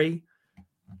receiver 3.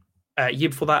 Year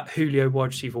before that, Julio wide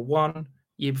receiver 1.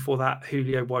 Year before that,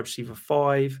 Julio wide receiver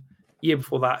 5. Year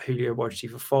before that, Julio wide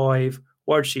receiver 5.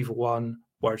 Wide receiver 1.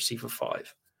 Wide receiver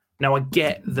 5. Now, I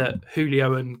get that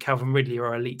Julio and Calvin Ridley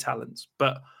are elite talents,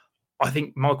 but I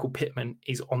think Michael Pittman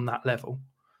is on that level.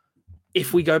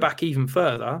 If we go back even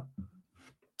further,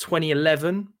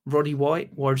 2011, Roddy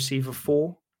White, wide receiver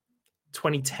 4.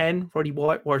 2010, Roddy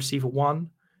White, wide receiver 1.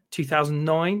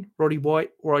 2009, Roddy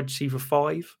White, wide receiver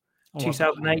 5.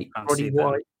 2008, Roddy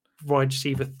White, wide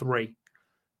receiver 3.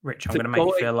 Rich, I'm going to make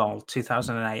you feel old.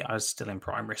 2008, I was still in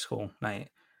primary school, mate.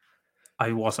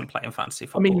 I wasn't playing fantasy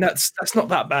football. I mean, that's not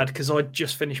that bad because I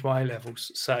just finished my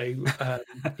A-levels. So,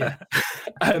 yeah.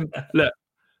 Look,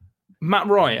 Matt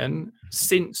Ryan,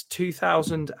 since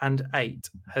 2008,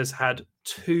 has had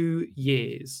 2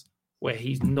 years where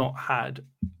he's not had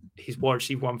his wide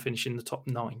receiver 1 finish in the top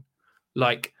 9.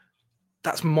 Like,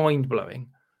 that's mind-blowing.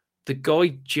 The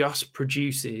guy just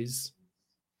produces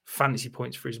fantasy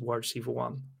points for his wide receiver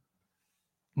 1.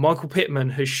 Michael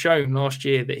Pittman has shown last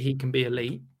year that he can be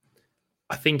elite.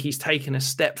 I think he's taken a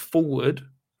step forward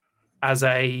as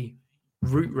a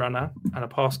route runner and a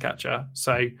pass catcher.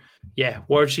 So, yeah,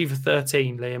 wide receiver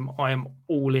 13, Liam, I am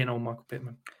all in on Michael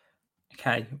Pittman.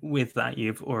 Okay, with that,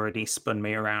 you've already spun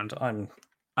me around.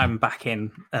 I'm back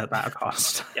in at that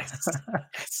cost.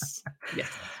 Yes.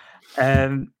 Yes.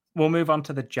 we'll move on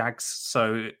to the Jags,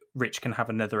 so Rich can have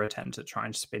another attempt at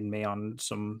trying to spin me on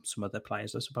some other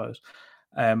players, I suppose.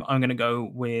 I'm going to go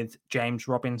with James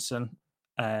Robinson.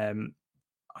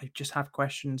 I just have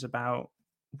questions about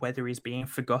whether he's being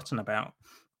forgotten about.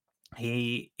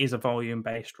 He is a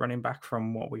volume-based running back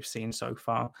from what we've seen so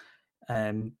far.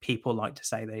 People like to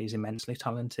say that he's immensely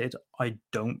talented. I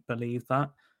don't believe that.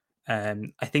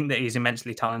 I think that he's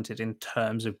immensely talented in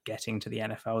terms of getting to the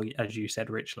NFL, as you said,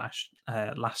 Rich,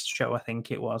 last show, I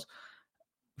think it was.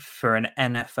 For an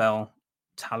NFL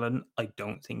talent, I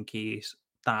don't think he's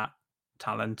that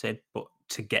talented, but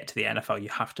to get to the NFL, you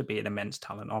have to be an immense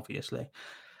talent, obviously.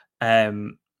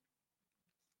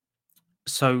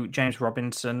 So James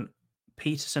Robinson,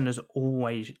 Peterson has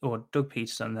always, or Doug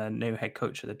Peterson, the new head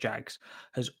coach of the Jags,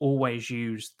 has always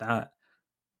used that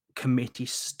committee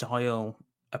style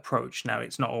approach. Now,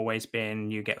 it's not always been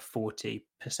you get 40%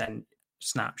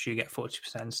 snaps, you get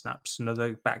 40% snaps,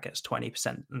 another back gets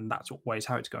 20%, and that's always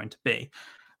how it's going to be.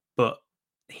 But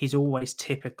he's always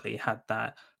typically had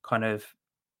that kind of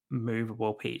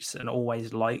movable piece and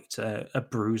always liked a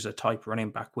bruiser type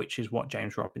running back, which is what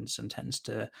James Robinson tends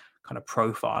to kind of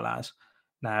profile as.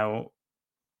 Now,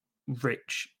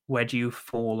 Rich, where do you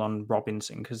fall on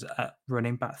Robinson? Because at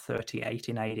running back 38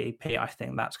 in ADP, I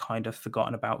think that's kind of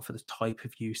forgotten about for the type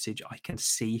of usage I can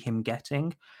see him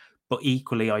getting. But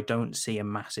equally, I don't see a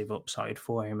massive upside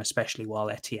for him, especially while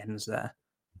Etienne's there.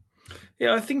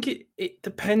 Yeah, I think it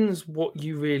depends what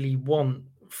you really want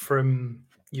from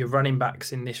your running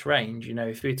backs in this range. You know,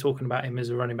 if we're talking about him as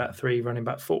a running back 3, running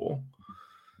back 4,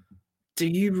 do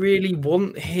you really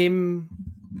want him?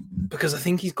 Because I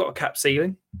think he's got a cap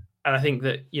ceiling. And I think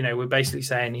that, you know, we're basically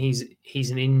saying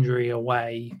he's an injury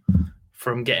away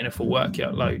from getting a full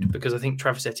workout load, because I think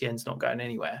Travis Etienne's not going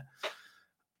anywhere.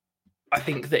 I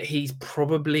think that he's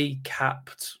probably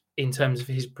capped in terms of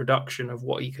his production of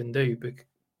what he can do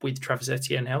with Travis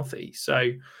Etienne healthy. So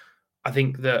I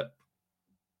think that,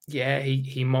 yeah,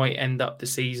 he might end up the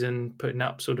season putting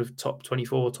up sort of top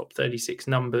 24, top 36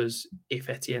 numbers if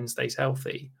Etienne stays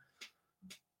healthy.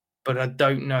 But I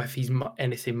don't know if he's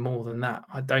anything more than that.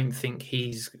 I don't think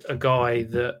he's a guy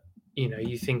that, you know,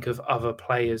 you think of other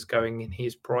players going in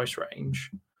his price range.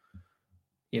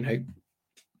 You know,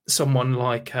 someone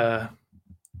like, I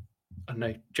don't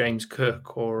know, James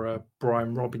Cook or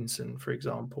Brian Robinson, for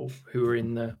example, who are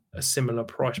in a similar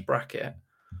price bracket.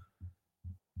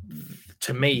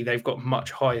 To me, they've got much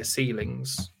higher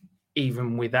ceilings,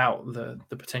 even without the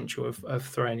potential of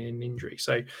throwing in an injury.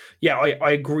 So, yeah,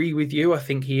 I agree with you. I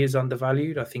think he is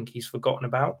undervalued. I think he's forgotten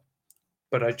about.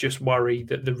 But I just worry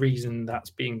that the reason that's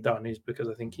being done is because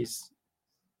I think he's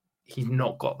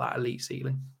not got that elite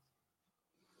ceiling.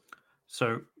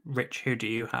 So, Rich, who do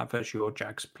you have as your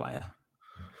Jags player?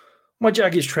 My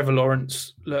Jag is Trevor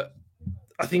Lawrence. Look,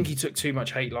 I think he took too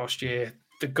much hate last year.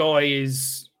 The guy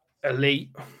is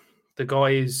elite. The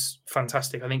guy is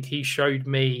fantastic. I think he showed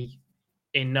me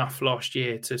enough last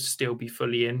year to still be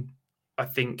fully in. I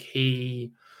think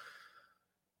he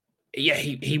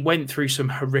went through some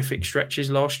horrific stretches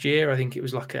last year. I think it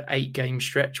was like an 8-game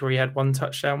stretch where he had 1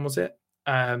 touchdown, was it?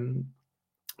 But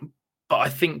I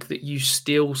think that you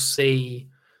still see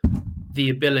the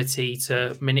ability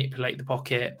to manipulate the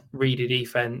pocket, read a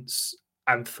defense,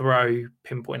 and throw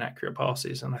pinpoint accurate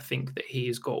passes. And I think that he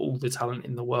has got all the talent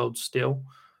in the world still.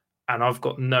 And I've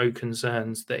got no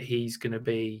concerns that he's going to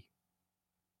be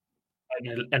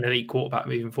an elite quarterback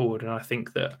moving forward. And I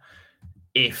think that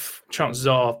if chances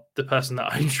are the person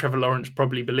that owns Trevor Lawrence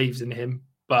probably believes in him,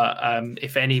 but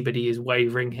if anybody is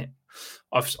wavering,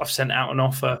 I've sent out an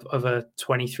offer of a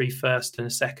 23 first and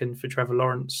a second for Trevor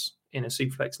Lawrence in a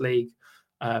Superflex league.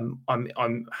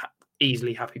 I'm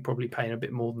easily happy probably paying a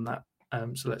bit more than that.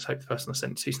 So let's hope the person I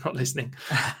sent it to is not listening.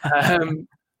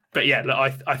 But yeah, look,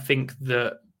 I think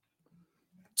that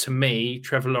to me,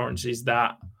 Trevor Lawrence is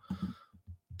that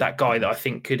guy that I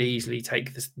think could easily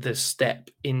take the step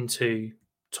into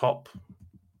top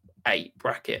 8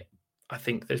 bracket. I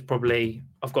think there's probably,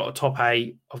 I've got a top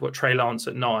 8, I've got Trey Lance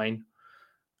at 9,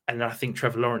 and I think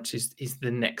Trevor Lawrence is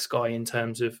the next guy in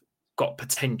terms of got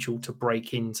potential to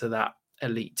break into that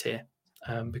elite tier,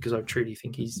 because I truly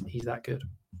think he's that good.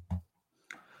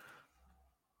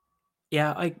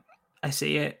 Yeah, I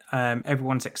see it.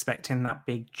 Everyone's expecting that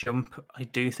big jump. I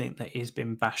do think that he's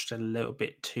been bashed a little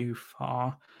bit too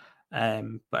far.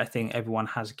 But I think everyone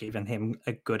has given him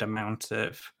a good amount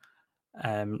of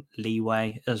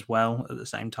leeway as well at the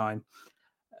same time.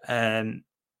 I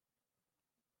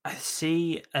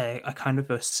see a kind of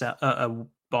a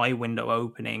buy window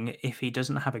opening if he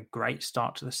doesn't have a great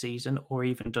start to the season, or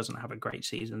even doesn't have a great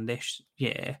season this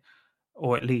year,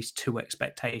 or at least 2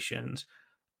 expectations.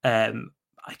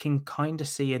 I can kind of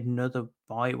see another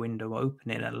buy window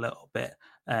opening a little bit.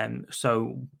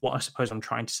 So what I suppose I'm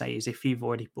trying to say is, if you've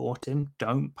already bought him,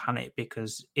 don't panic,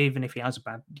 because even if he has a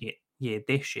bad year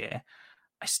this year,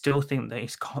 I still think that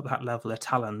he's got that level of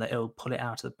talent that he'll pull it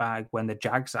out of the bag when the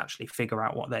Jags actually figure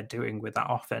out what they're doing with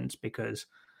that offense. Because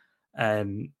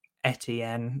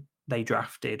Etienne, they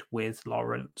drafted with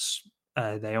Lawrence.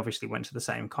 They obviously went to the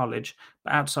same college,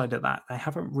 but outside of that, they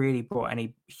haven't really brought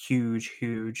any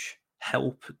huge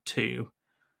help to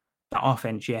the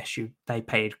offense. Yes, they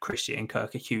paid Christian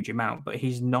Kirk a huge amount, but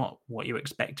he's not what you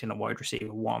expect in a wide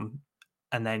receiver one.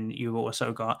 And then you've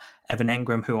also got Evan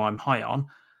Engram, who I'm high on,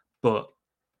 but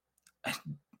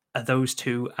are those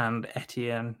two and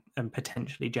Etienne and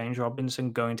potentially James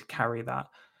Robinson going to carry that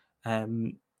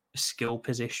skill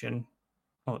position,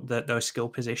 or those skill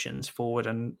positions forward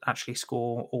and actually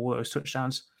score all those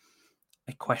touchdowns?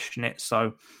 I question it.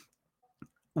 So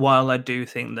while I do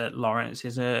think that Lawrence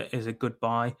is a good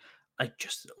buy, I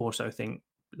just also think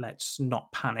let's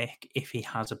not panic if he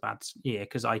has a bad year,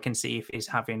 because I can see if he's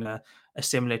having a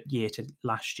similar year to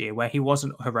last year, where he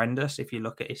wasn't horrendous if you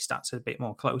look at his stats a bit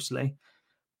more closely,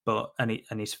 but and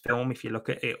his film, if you look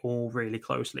at it all really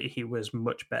closely, he was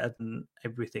much better than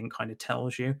everything kind of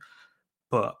tells you.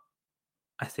 But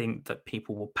I think that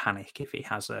people will panic if he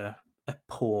has a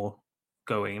poor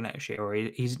going next year, or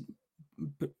he's,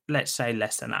 let's say,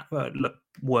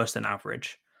 worse than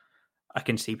average. I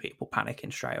can see people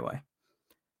panicking straight away.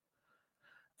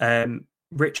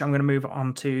 Rich, I'm going to move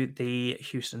on to the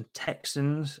Houston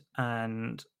Texans,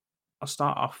 and I'll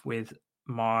start off with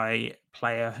my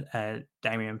player,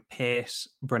 Dameon Pierce,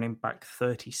 running back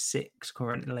 36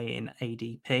 currently in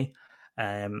ADP.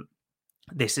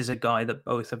 This is a guy that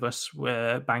both of us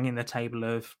were banging the table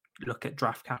of look at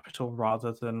draft capital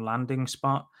rather than landing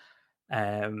spot.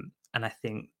 And I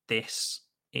think this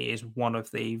is one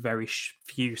of the very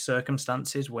few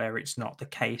circumstances where it's not the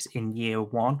case in year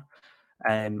one.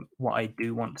 What I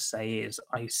do want to say is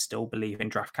I still believe in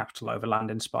draft capital over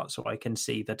landing spot, so I can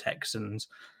see the Texans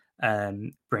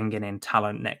bringing in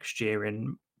talent next year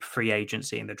in free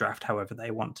agency in the draft, however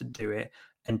they want to do it,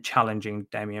 and challenging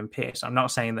Dameon Pierce. I'm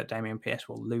not saying that Dameon Pierce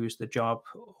will lose the job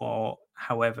or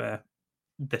however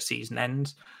the season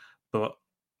ends, but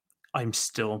I'm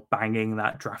still banging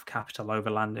that draft capital over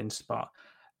landing spot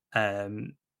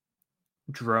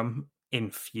drum in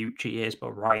future years.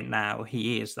 But right now,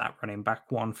 he is that running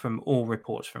back one from all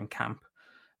reports from camp.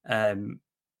 But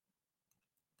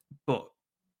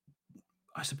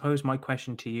I suppose my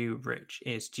question to you, Rich,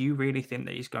 is do you really think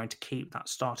that he's going to keep that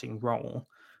starting role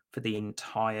for the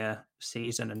entire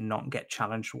season and not get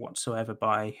challenged whatsoever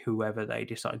by whoever they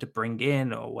decide to bring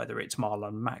in, or whether it's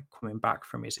Marlon Mack coming back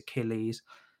from his Achilles?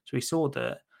 So we saw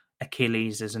that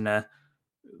Achilles isn't a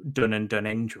done and done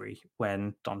injury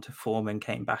when D'Onta Foreman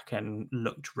came back and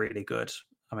looked really good.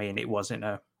 I mean, it wasn't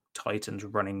a Titans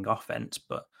running offense,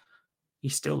 but he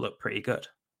still looked pretty good.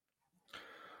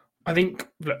 I think,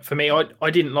 look, for me, I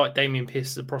didn't like Dameon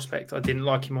Pierce as a prospect. I didn't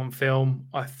like him on film.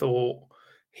 I thought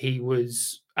he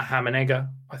was a ham and egger.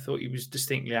 I thought he was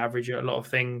distinctly average at a lot of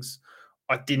things.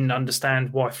 I didn't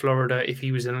understand why Florida, if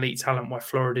he was an elite talent, why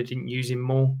Florida didn't use him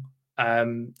more.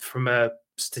 From a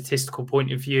statistical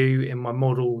point of view, in my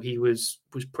model, he was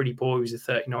pretty poor. He was a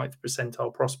 39th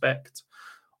percentile prospect.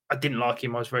 I didn't like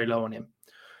him. I was very low on him.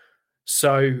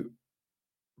 So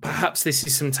perhaps this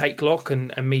is some take lock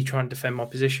and me trying to defend my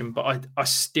position, but I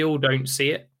still don't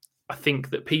see it. I think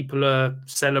that people are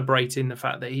celebrating the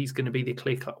fact that he's going to be the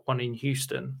clear-cut one in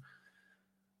Houston.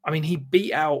 I mean, he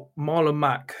beat out Marlon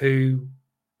Mack, who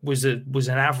was an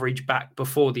average back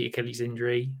before the Achilles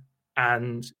injury,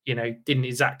 and didn't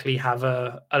exactly have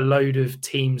a load of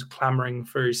teams clamoring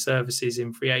for his services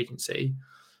in free agency.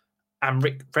 And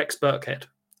Rex Burkhead,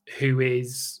 who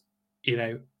is,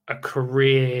 a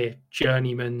career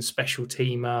journeyman, special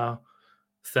teamer,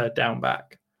 third down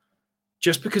back.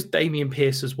 Just because Dameon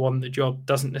Pierce has won the job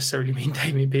doesn't necessarily mean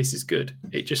Dameon Pierce is good.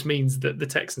 It just means that the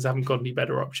Texans haven't got any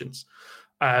better options.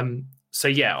 So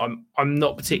yeah, I'm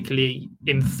not particularly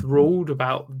enthralled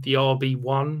about the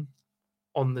RB1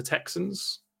 on the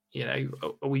Texans.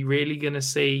 Are we really going to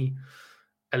see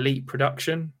elite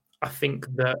production? I think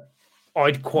that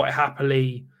I'd quite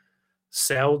happily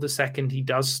sell the second he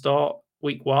does start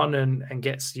week one and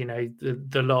gets,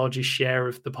 the largest share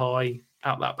of the pie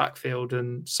out that backfield,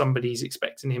 and somebody's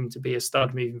expecting him to be a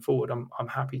stud moving forward. I'm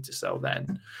happy to sell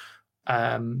then.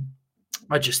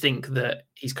 I just think that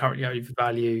he's currently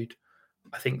overvalued.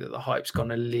 I think that the hype's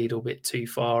gone a little bit too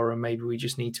far, and maybe we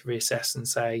just need to reassess and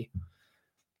say,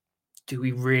 do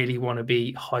we really want to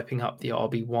be hyping up the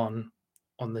RB1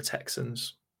 on the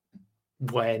Texans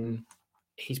when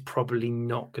he's probably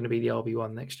not going to be the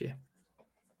RB1 next year.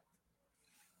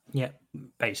 Yeah,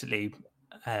 basically,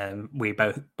 we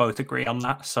both agree on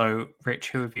that. So,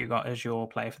 Rich, who have you got as your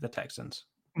player for the Texans?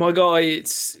 My guy,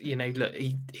 it's, look,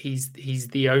 he's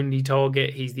the only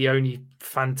target. He's the only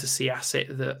fantasy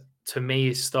asset that, to me,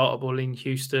 is startable in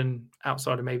Houston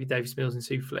outside of maybe Davis Mills in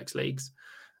Superflex leagues,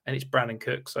 and it's Brandon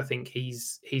Cooks. I think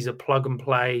he's a plug and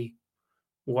play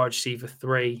wide receiver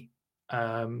 3.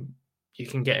 You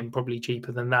can get him probably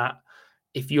cheaper than that.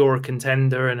 If you're a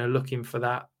contender and are looking for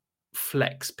that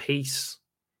flex piece,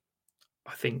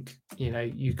 I think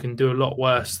you can do a lot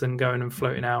worse than going and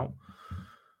floating out.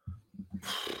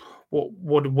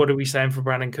 What are we saying for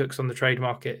Brandon Cooks on the trade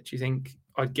market? Do you think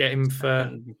I'd get him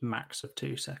for max of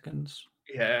 2 seconds?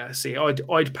 Yeah, see,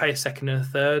 I'd pay a second and a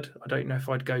third. I don't know if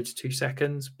I'd go to 2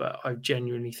 seconds, but I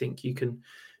genuinely think you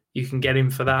can get him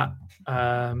for that.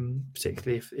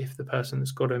 Particularly if the person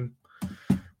that's got him,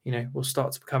 will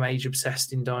start to become age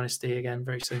obsessed in Dynasty again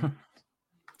very soon.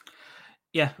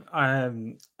 Yeah, I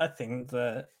think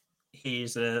that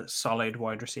he's a solid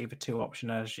wide receiver 2 option,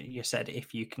 as you said.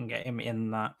 If you can get him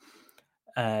in that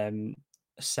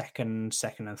second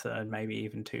and third, maybe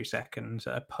even 2 seconds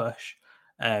at a push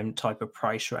type of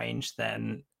price range,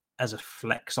 then as a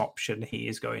flex option, he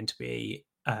is going to be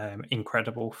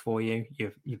incredible for you.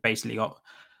 You've basically got,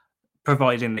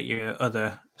 providing that your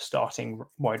other starting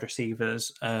wide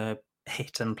receivers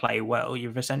hit and play well,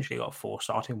 you've essentially got 4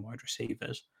 starting wide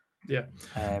receivers. Yeah.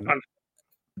 And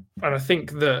I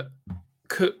think that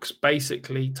Cooks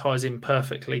basically ties in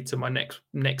perfectly to my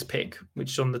next pick,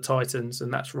 which is on the Titans,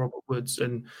 and that's Robert Woods.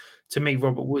 And to me,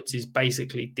 Robert Woods is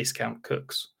basically discount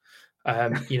Cooks.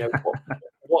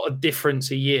 What a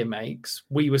difference a year makes.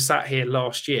 We were sat here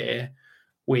last year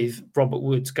with Robert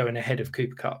Woods going ahead of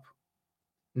Cooper Kupp.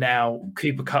 Now,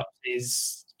 Cooper Kupp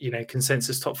is,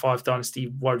 consensus top 5 dynasty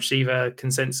wide receiver,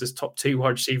 consensus top 2 wide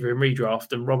receiver in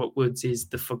redraft, and Robert Woods is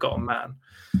the forgotten man.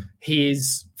 He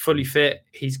is fully fit.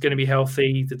 He's going to be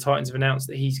healthy. The Titans have announced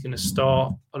that he's going to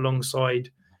start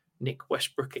alongside Nick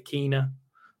Westbrook-Akina.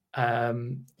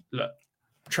 Look,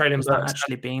 Traylon Burks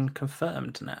actually been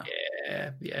confirmed now.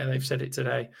 Yeah, they've said it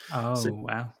today. Oh, so,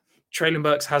 wow. Traylon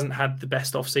Burks hasn't had the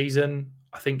best off season.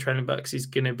 I think Traylon Burks is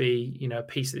going to be, a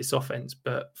piece of this offense.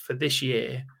 But for this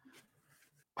year,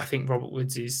 I think Robert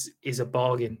Woods is a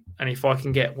bargain. And if I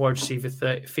can get wide receiver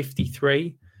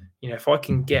 53, if I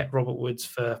can get Robert Woods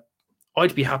for,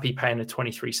 I'd be happy paying a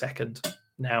 23 second.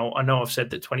 Now, I know I've said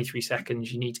that 23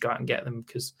 seconds, you need to go out and get them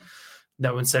because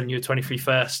no one's selling you a 23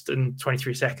 first and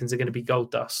 23 seconds are going to be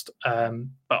gold dust.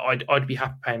 But I'd be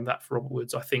happy paying that for Robert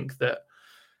Woods. I think that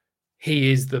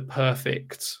he is the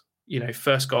perfect,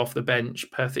 first guy off the bench,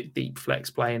 perfect deep flex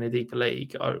play in a deeper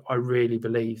league. I really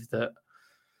believe that,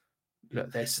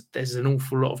 look, there's an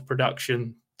awful lot of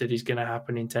production that is going to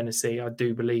happen in Tennessee. I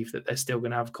do believe that they're still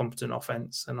going to have competent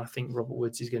offense, and I think Robert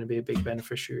Woods is going to be a big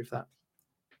beneficiary of that.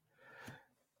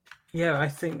 Yeah, I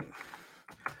think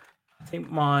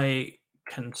my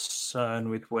concern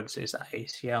with Woods is that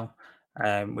ACL.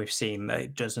 We've seen that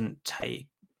it doesn't take,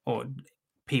 or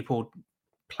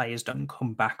players don't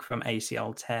come back from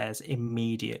ACL tears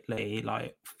immediately,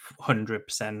 like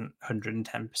 100%,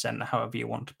 110%, however you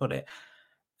want to put it.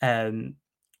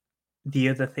 The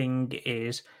other thing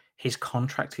is his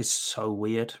contract is so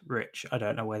weird, Rich. I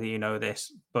don't know whether you know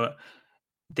this, but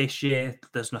this year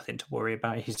there's nothing to worry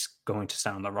about. He's going to stay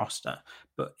on the roster.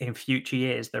 But in future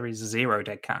years, there is 0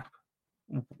 dead cap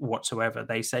whatsoever.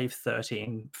 They save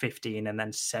 13, 15, and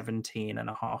then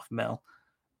 17.5 mil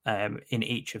in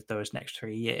each of those next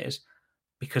 3 years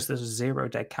because there's 0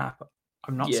 dead cap.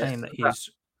 I'm not saying that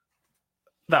he's...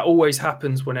 That always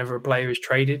happens whenever a player is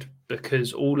traded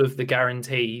because all of the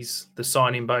guarantees, the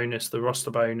signing bonus, the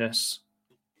roster bonus,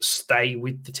 stay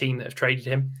with the team that have traded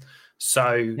him.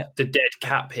 So the dead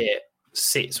cap hit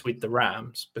sits with the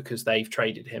Rams because they've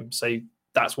traded him. So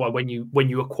that's why when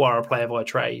you acquire a player via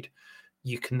trade,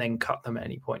 you can then cut them at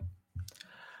any point.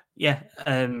 Yeah,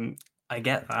 I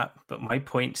get that, but my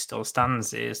point still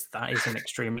stands is that is an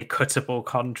extremely cuttable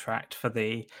contract for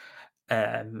the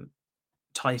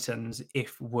Titans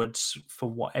if Woods, for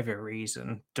whatever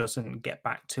reason, doesn't get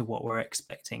back to what we're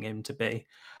expecting him to be.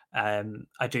 I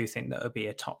do think that it'll be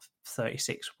a top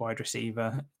 36 wide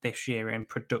receiver this year in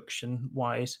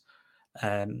production-wise.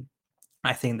 I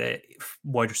think that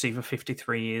wide receiver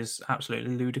 53 is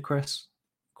absolutely ludicrous,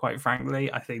 quite frankly.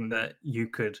 I think that you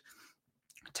could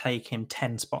take him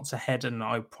 10 spots ahead and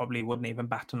I probably wouldn't even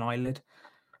bat an eyelid.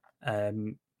 As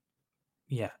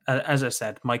I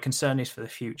said, my concern is for the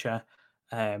future.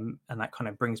 And that kind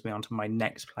of brings me on to my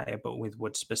next player, but with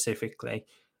Woods specifically,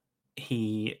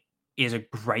 he is a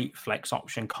great flex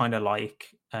option, kind of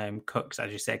like Cooks,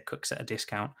 as you said, Cooks at a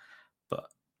discount. But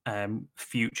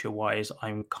future-wise,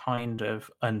 I'm kind of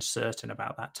uncertain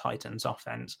about that Titans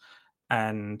offense.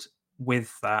 And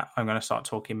with that, I'm going to start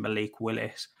talking Malik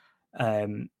Willis.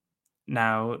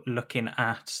 Now, looking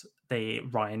at the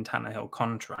Ryan Tannehill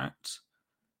contract,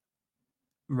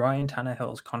 Ryan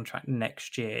Tannehill's contract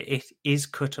next year, it is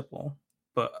cuttable,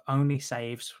 but only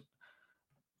saves...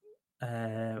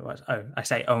 I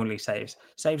say only saves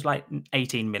like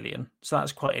 18 million. So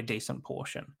that's quite a decent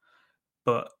portion.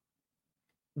 But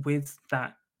with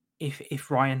that, if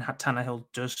Ryan Tannehill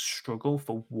does struggle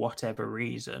for whatever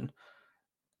reason,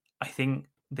 I think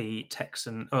the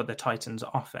Titans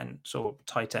offense or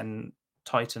Titans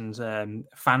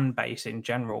fan base in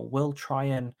general will try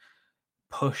and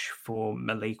push for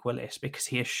Malik Willis because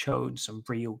he has shown some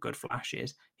real good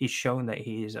flashes. He's shown that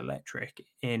he is electric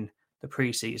in the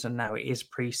preseason. Now it is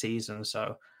preseason,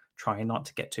 so trying not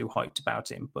to get too hyped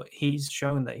about him, but he's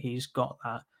shown that he's got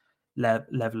that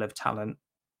level of talent,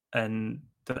 and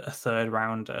that a third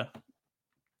rounder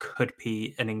could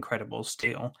be an incredible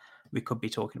steal. We could be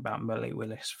talking about Malik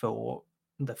Willis for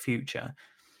the future.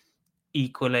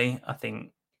 Equally, I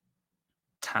think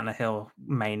Tannehill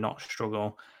may not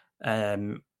struggle,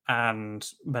 and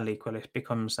Malik Willis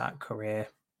becomes that career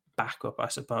backup, I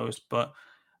suppose, but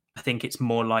I think it's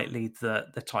more likely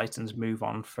that the Titans move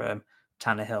on from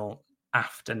Tannehill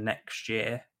after next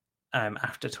year,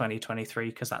 after 2023,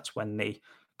 because that's when the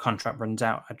contract runs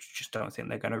out. I just don't think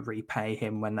they're going to repay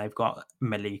him when they've got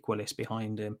Malik Willis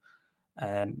behind him,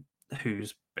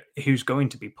 who's going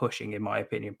to be pushing, in my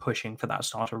opinion, pushing for that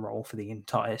starter role for the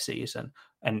entire season.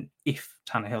 And if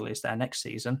Tannehill is there next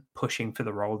season, pushing for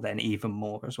the role then even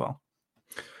more as well.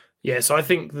 Yeah, so I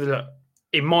think that,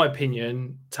 in my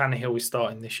opinion, Tannehill is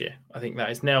starting this year. I think that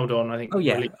is nailed on. I think. Oh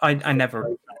yeah, I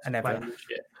never.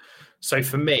 So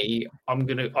for me,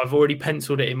 I've already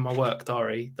penciled it in my work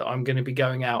diary that I'm going to be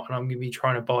going out and I'm going to be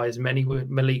trying to buy as many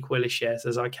Malik Willis shares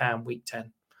as I can week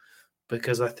 10,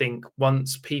 because I think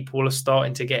once people are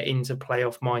starting to get into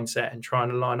playoff mindset and trying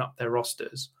to line up their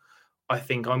rosters, I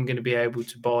think I'm going to be able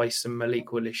to buy some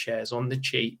Malik Willis shares on the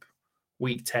cheap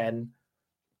week 10.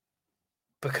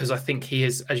 Because I think he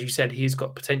is, as you said, he's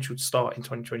got potential to start in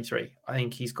 2023. I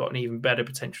think he's got an even better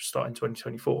potential to start in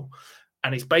 2024.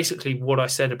 And it's basically what I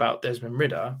said about Desmond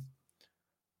Ridder,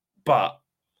 but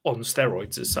on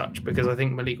steroids as such, because I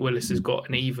think Malik Willis has got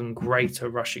an even greater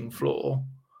rushing floor,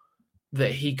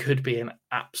 that he could be an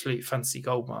absolute fantasy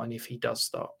goldmine if he does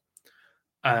start.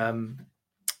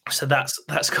 So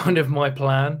that's kind of my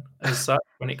plan as such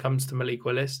when it comes to Malik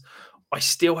Willis. I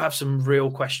still have some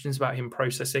real questions about him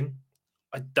processing.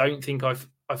 I don't think I've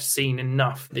seen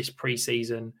enough this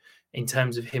preseason in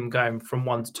terms of him going from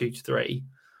 1 to 2 to 3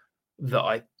 that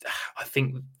I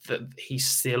think that he's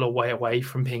still a way away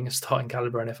from being a starting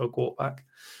caliber NFL quarterback.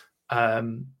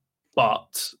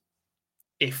 But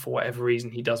if for whatever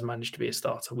reason he does manage to be a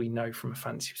starter, we know from a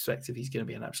fantasy perspective he's going to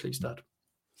be an absolute stud.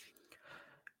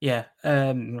 Yeah.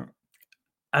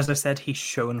 As I said, he's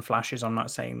shown flashes. I'm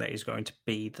not saying that he's going to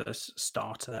be the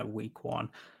starter week 1.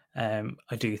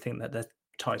 I do think that the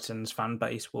Titans fan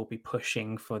base will be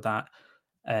pushing for that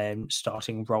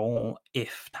starting role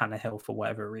if Tannehill, for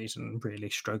whatever reason, really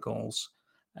struggles.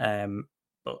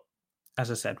 But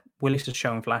as I said, Willis has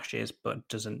shown flashes, but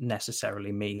doesn't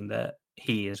necessarily mean that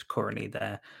he is currently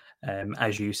there.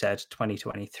 As you said,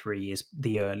 2023 is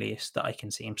the earliest that I can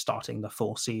see him starting the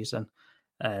full season.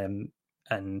 And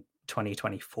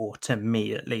 2024, to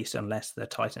me at least, unless the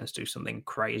Titans do something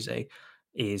crazy,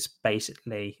 is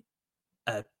basically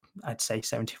I'd say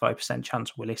 75%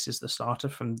 chance Willis is the starter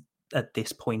from at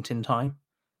this point in time.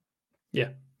 Yeah,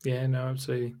 no,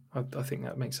 absolutely. I think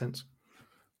that makes sense.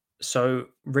 So,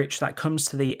 Rich, that comes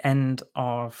to the end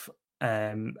of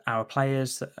our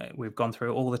players. We've gone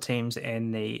through all the teams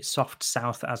in the soft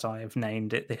south, as I have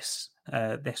named it this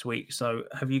week. So,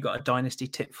 have you got a dynasty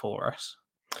tip for us?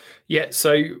 Yeah,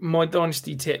 so my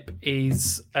dynasty tip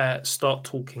is start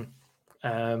talking.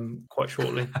 Quite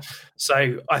shortly.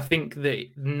 So I think that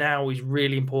now is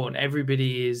really important.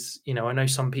 Everybody is, I know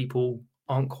some people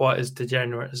aren't quite as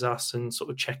degenerate as us and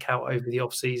sort of check out over the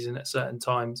off season at certain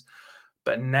times,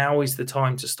 but now is the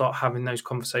time to start having those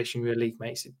conversations with your league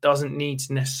mates. It doesn't need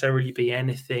to necessarily be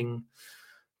anything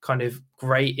kind of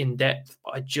great in depth.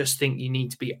 I just think you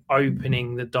need to be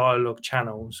opening the dialogue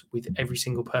channels with every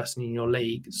single person in your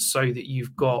league so that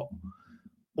you've got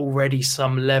already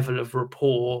some level of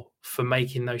rapport for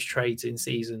making those trades in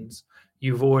seasons.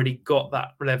 You've already got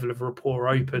that level of rapport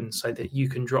open so that you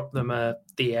can drop them a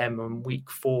DM on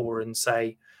week 4 and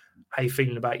say, how you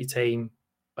feeling about your team?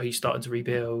 Are you starting to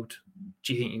rebuild?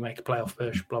 do you think you make a playoff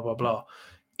push? Blah, blah, blah.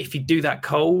 If you do that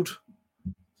cold,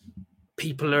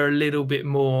 people are a little bit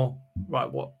more, right,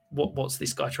 what's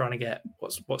this guy trying to get?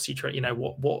 What's he trying,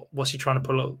 what's he trying to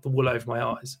pull the wool over my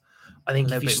eyes? I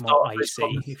think a if little you bit more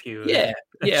start icy, if you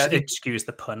excuse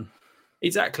the pun.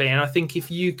 Exactly. And I think if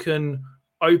you can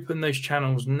open those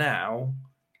channels now,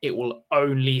 it will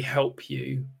only help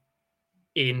you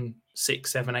in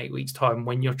 6, 7, 8 weeks' time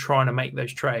when you're trying to make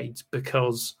those trades,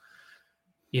 because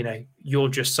you're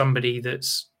just somebody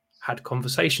that's had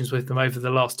conversations with them over the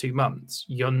last 2 months.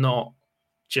 You're not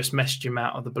just messaging them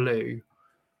out of the blue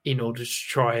in order to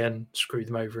try and screw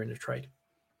them over in a trade.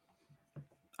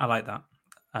 I like that.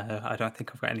 I don't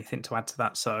think I've got anything to add to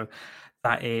that. So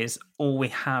that is all we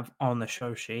have on the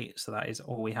show sheet. So that is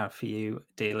all we have for you,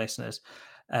 dear listeners.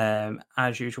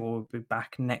 As usual, we'll be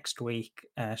back next week,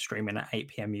 streaming at 8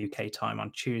 p.m. UK time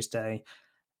on Tuesday,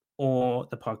 or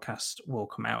the podcast will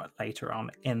come out later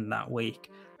on in that week.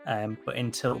 But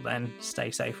until then,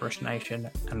 stay safe, Rush Nation,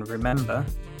 and remember,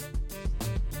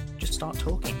 just start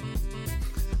talking.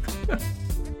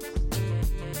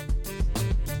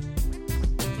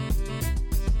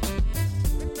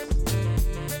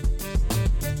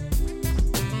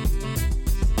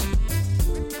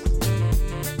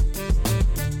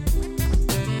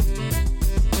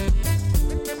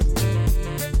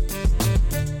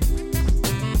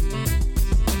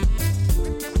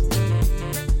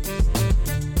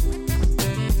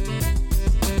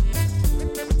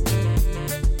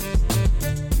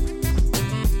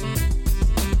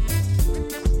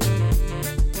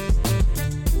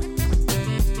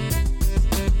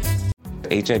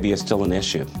 HIV is still an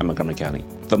issue in Montgomery County.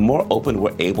 The more open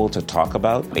we're able to talk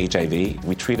about HIV,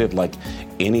 we treat it like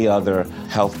any other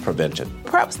health prevention.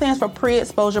 PrEP stands for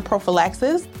pre-exposure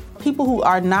prophylaxis. People who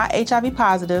are not HIV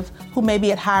positive, who may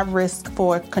be at high risk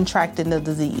for contracting the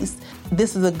disease.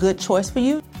 This is a good choice for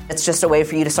you. It's just a way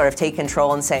for you to sort of take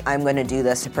control and say, I'm going to do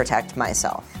this to protect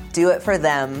myself. Do it for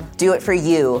them. Do it for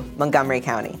you, Montgomery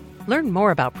County. Learn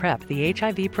more about PrEP, the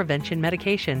HIV prevention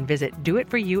medication. Visit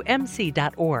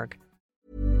doitforyoumc.org.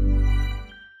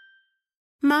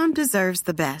 Mom deserves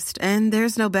the best, and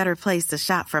there's no better place to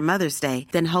shop for Mother's Day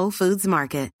than Whole Foods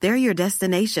Market. They're your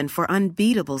destination for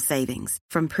unbeatable savings,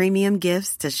 from premium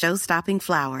gifts to show-stopping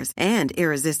flowers and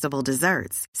irresistible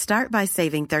desserts. Start by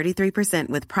saving 33%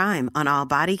 with Prime on all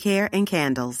body care and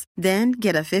candles. Then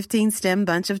get a 15-stem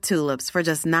bunch of tulips for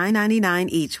just $9.99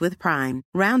 each with Prime.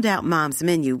 Round out Mom's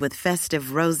menu with festive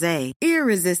rosé,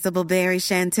 irresistible berry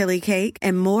chantilly cake,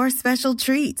 and more special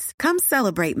treats. Come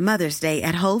celebrate Mother's Day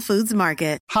at Whole Foods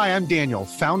Market. Hi, I'm Daniel,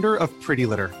 founder of Pretty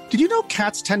Litter. Did you know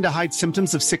cats tend to hide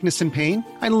symptoms of sickness and pain?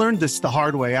 I learned this the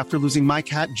hard way after losing my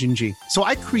cat, Gingy. So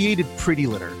I created Pretty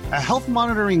Litter, a health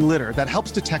monitoring litter that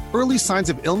helps detect early signs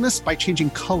of illness by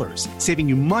changing colors, saving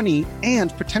you money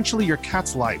and potentially your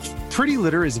cat's life. Pretty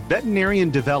Litter is veterinarian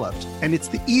developed, and it's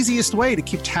the easiest way to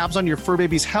keep tabs on your fur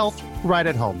baby's health right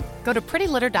at home. Go to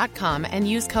prettylitter.com and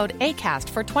use code ACAST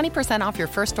for 20% off your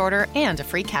first order and a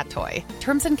free cat toy.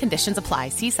 Terms and conditions apply.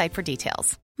 See site for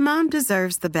details. Mom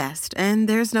deserves the best, and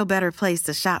there's no better place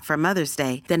to shop for Mother's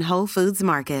Day than Whole Foods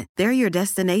Market. They're your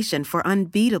destination for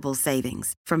unbeatable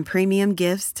savings, from premium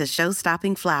gifts to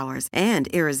show-stopping flowers and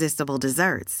irresistible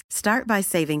desserts. Start by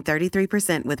saving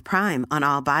 33% with Prime on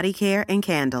all body care and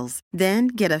candles. Then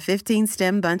get a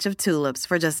 15-stem bunch of tulips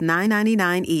for just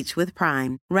 $9.99 each with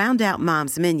Prime. Round out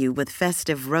Mom's menu with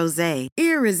festive rosé,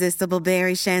 irresistible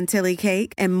berry chantilly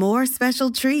cake, and more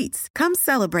special treats. Come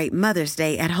celebrate Mother's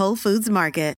Day at Whole Foods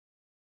Market.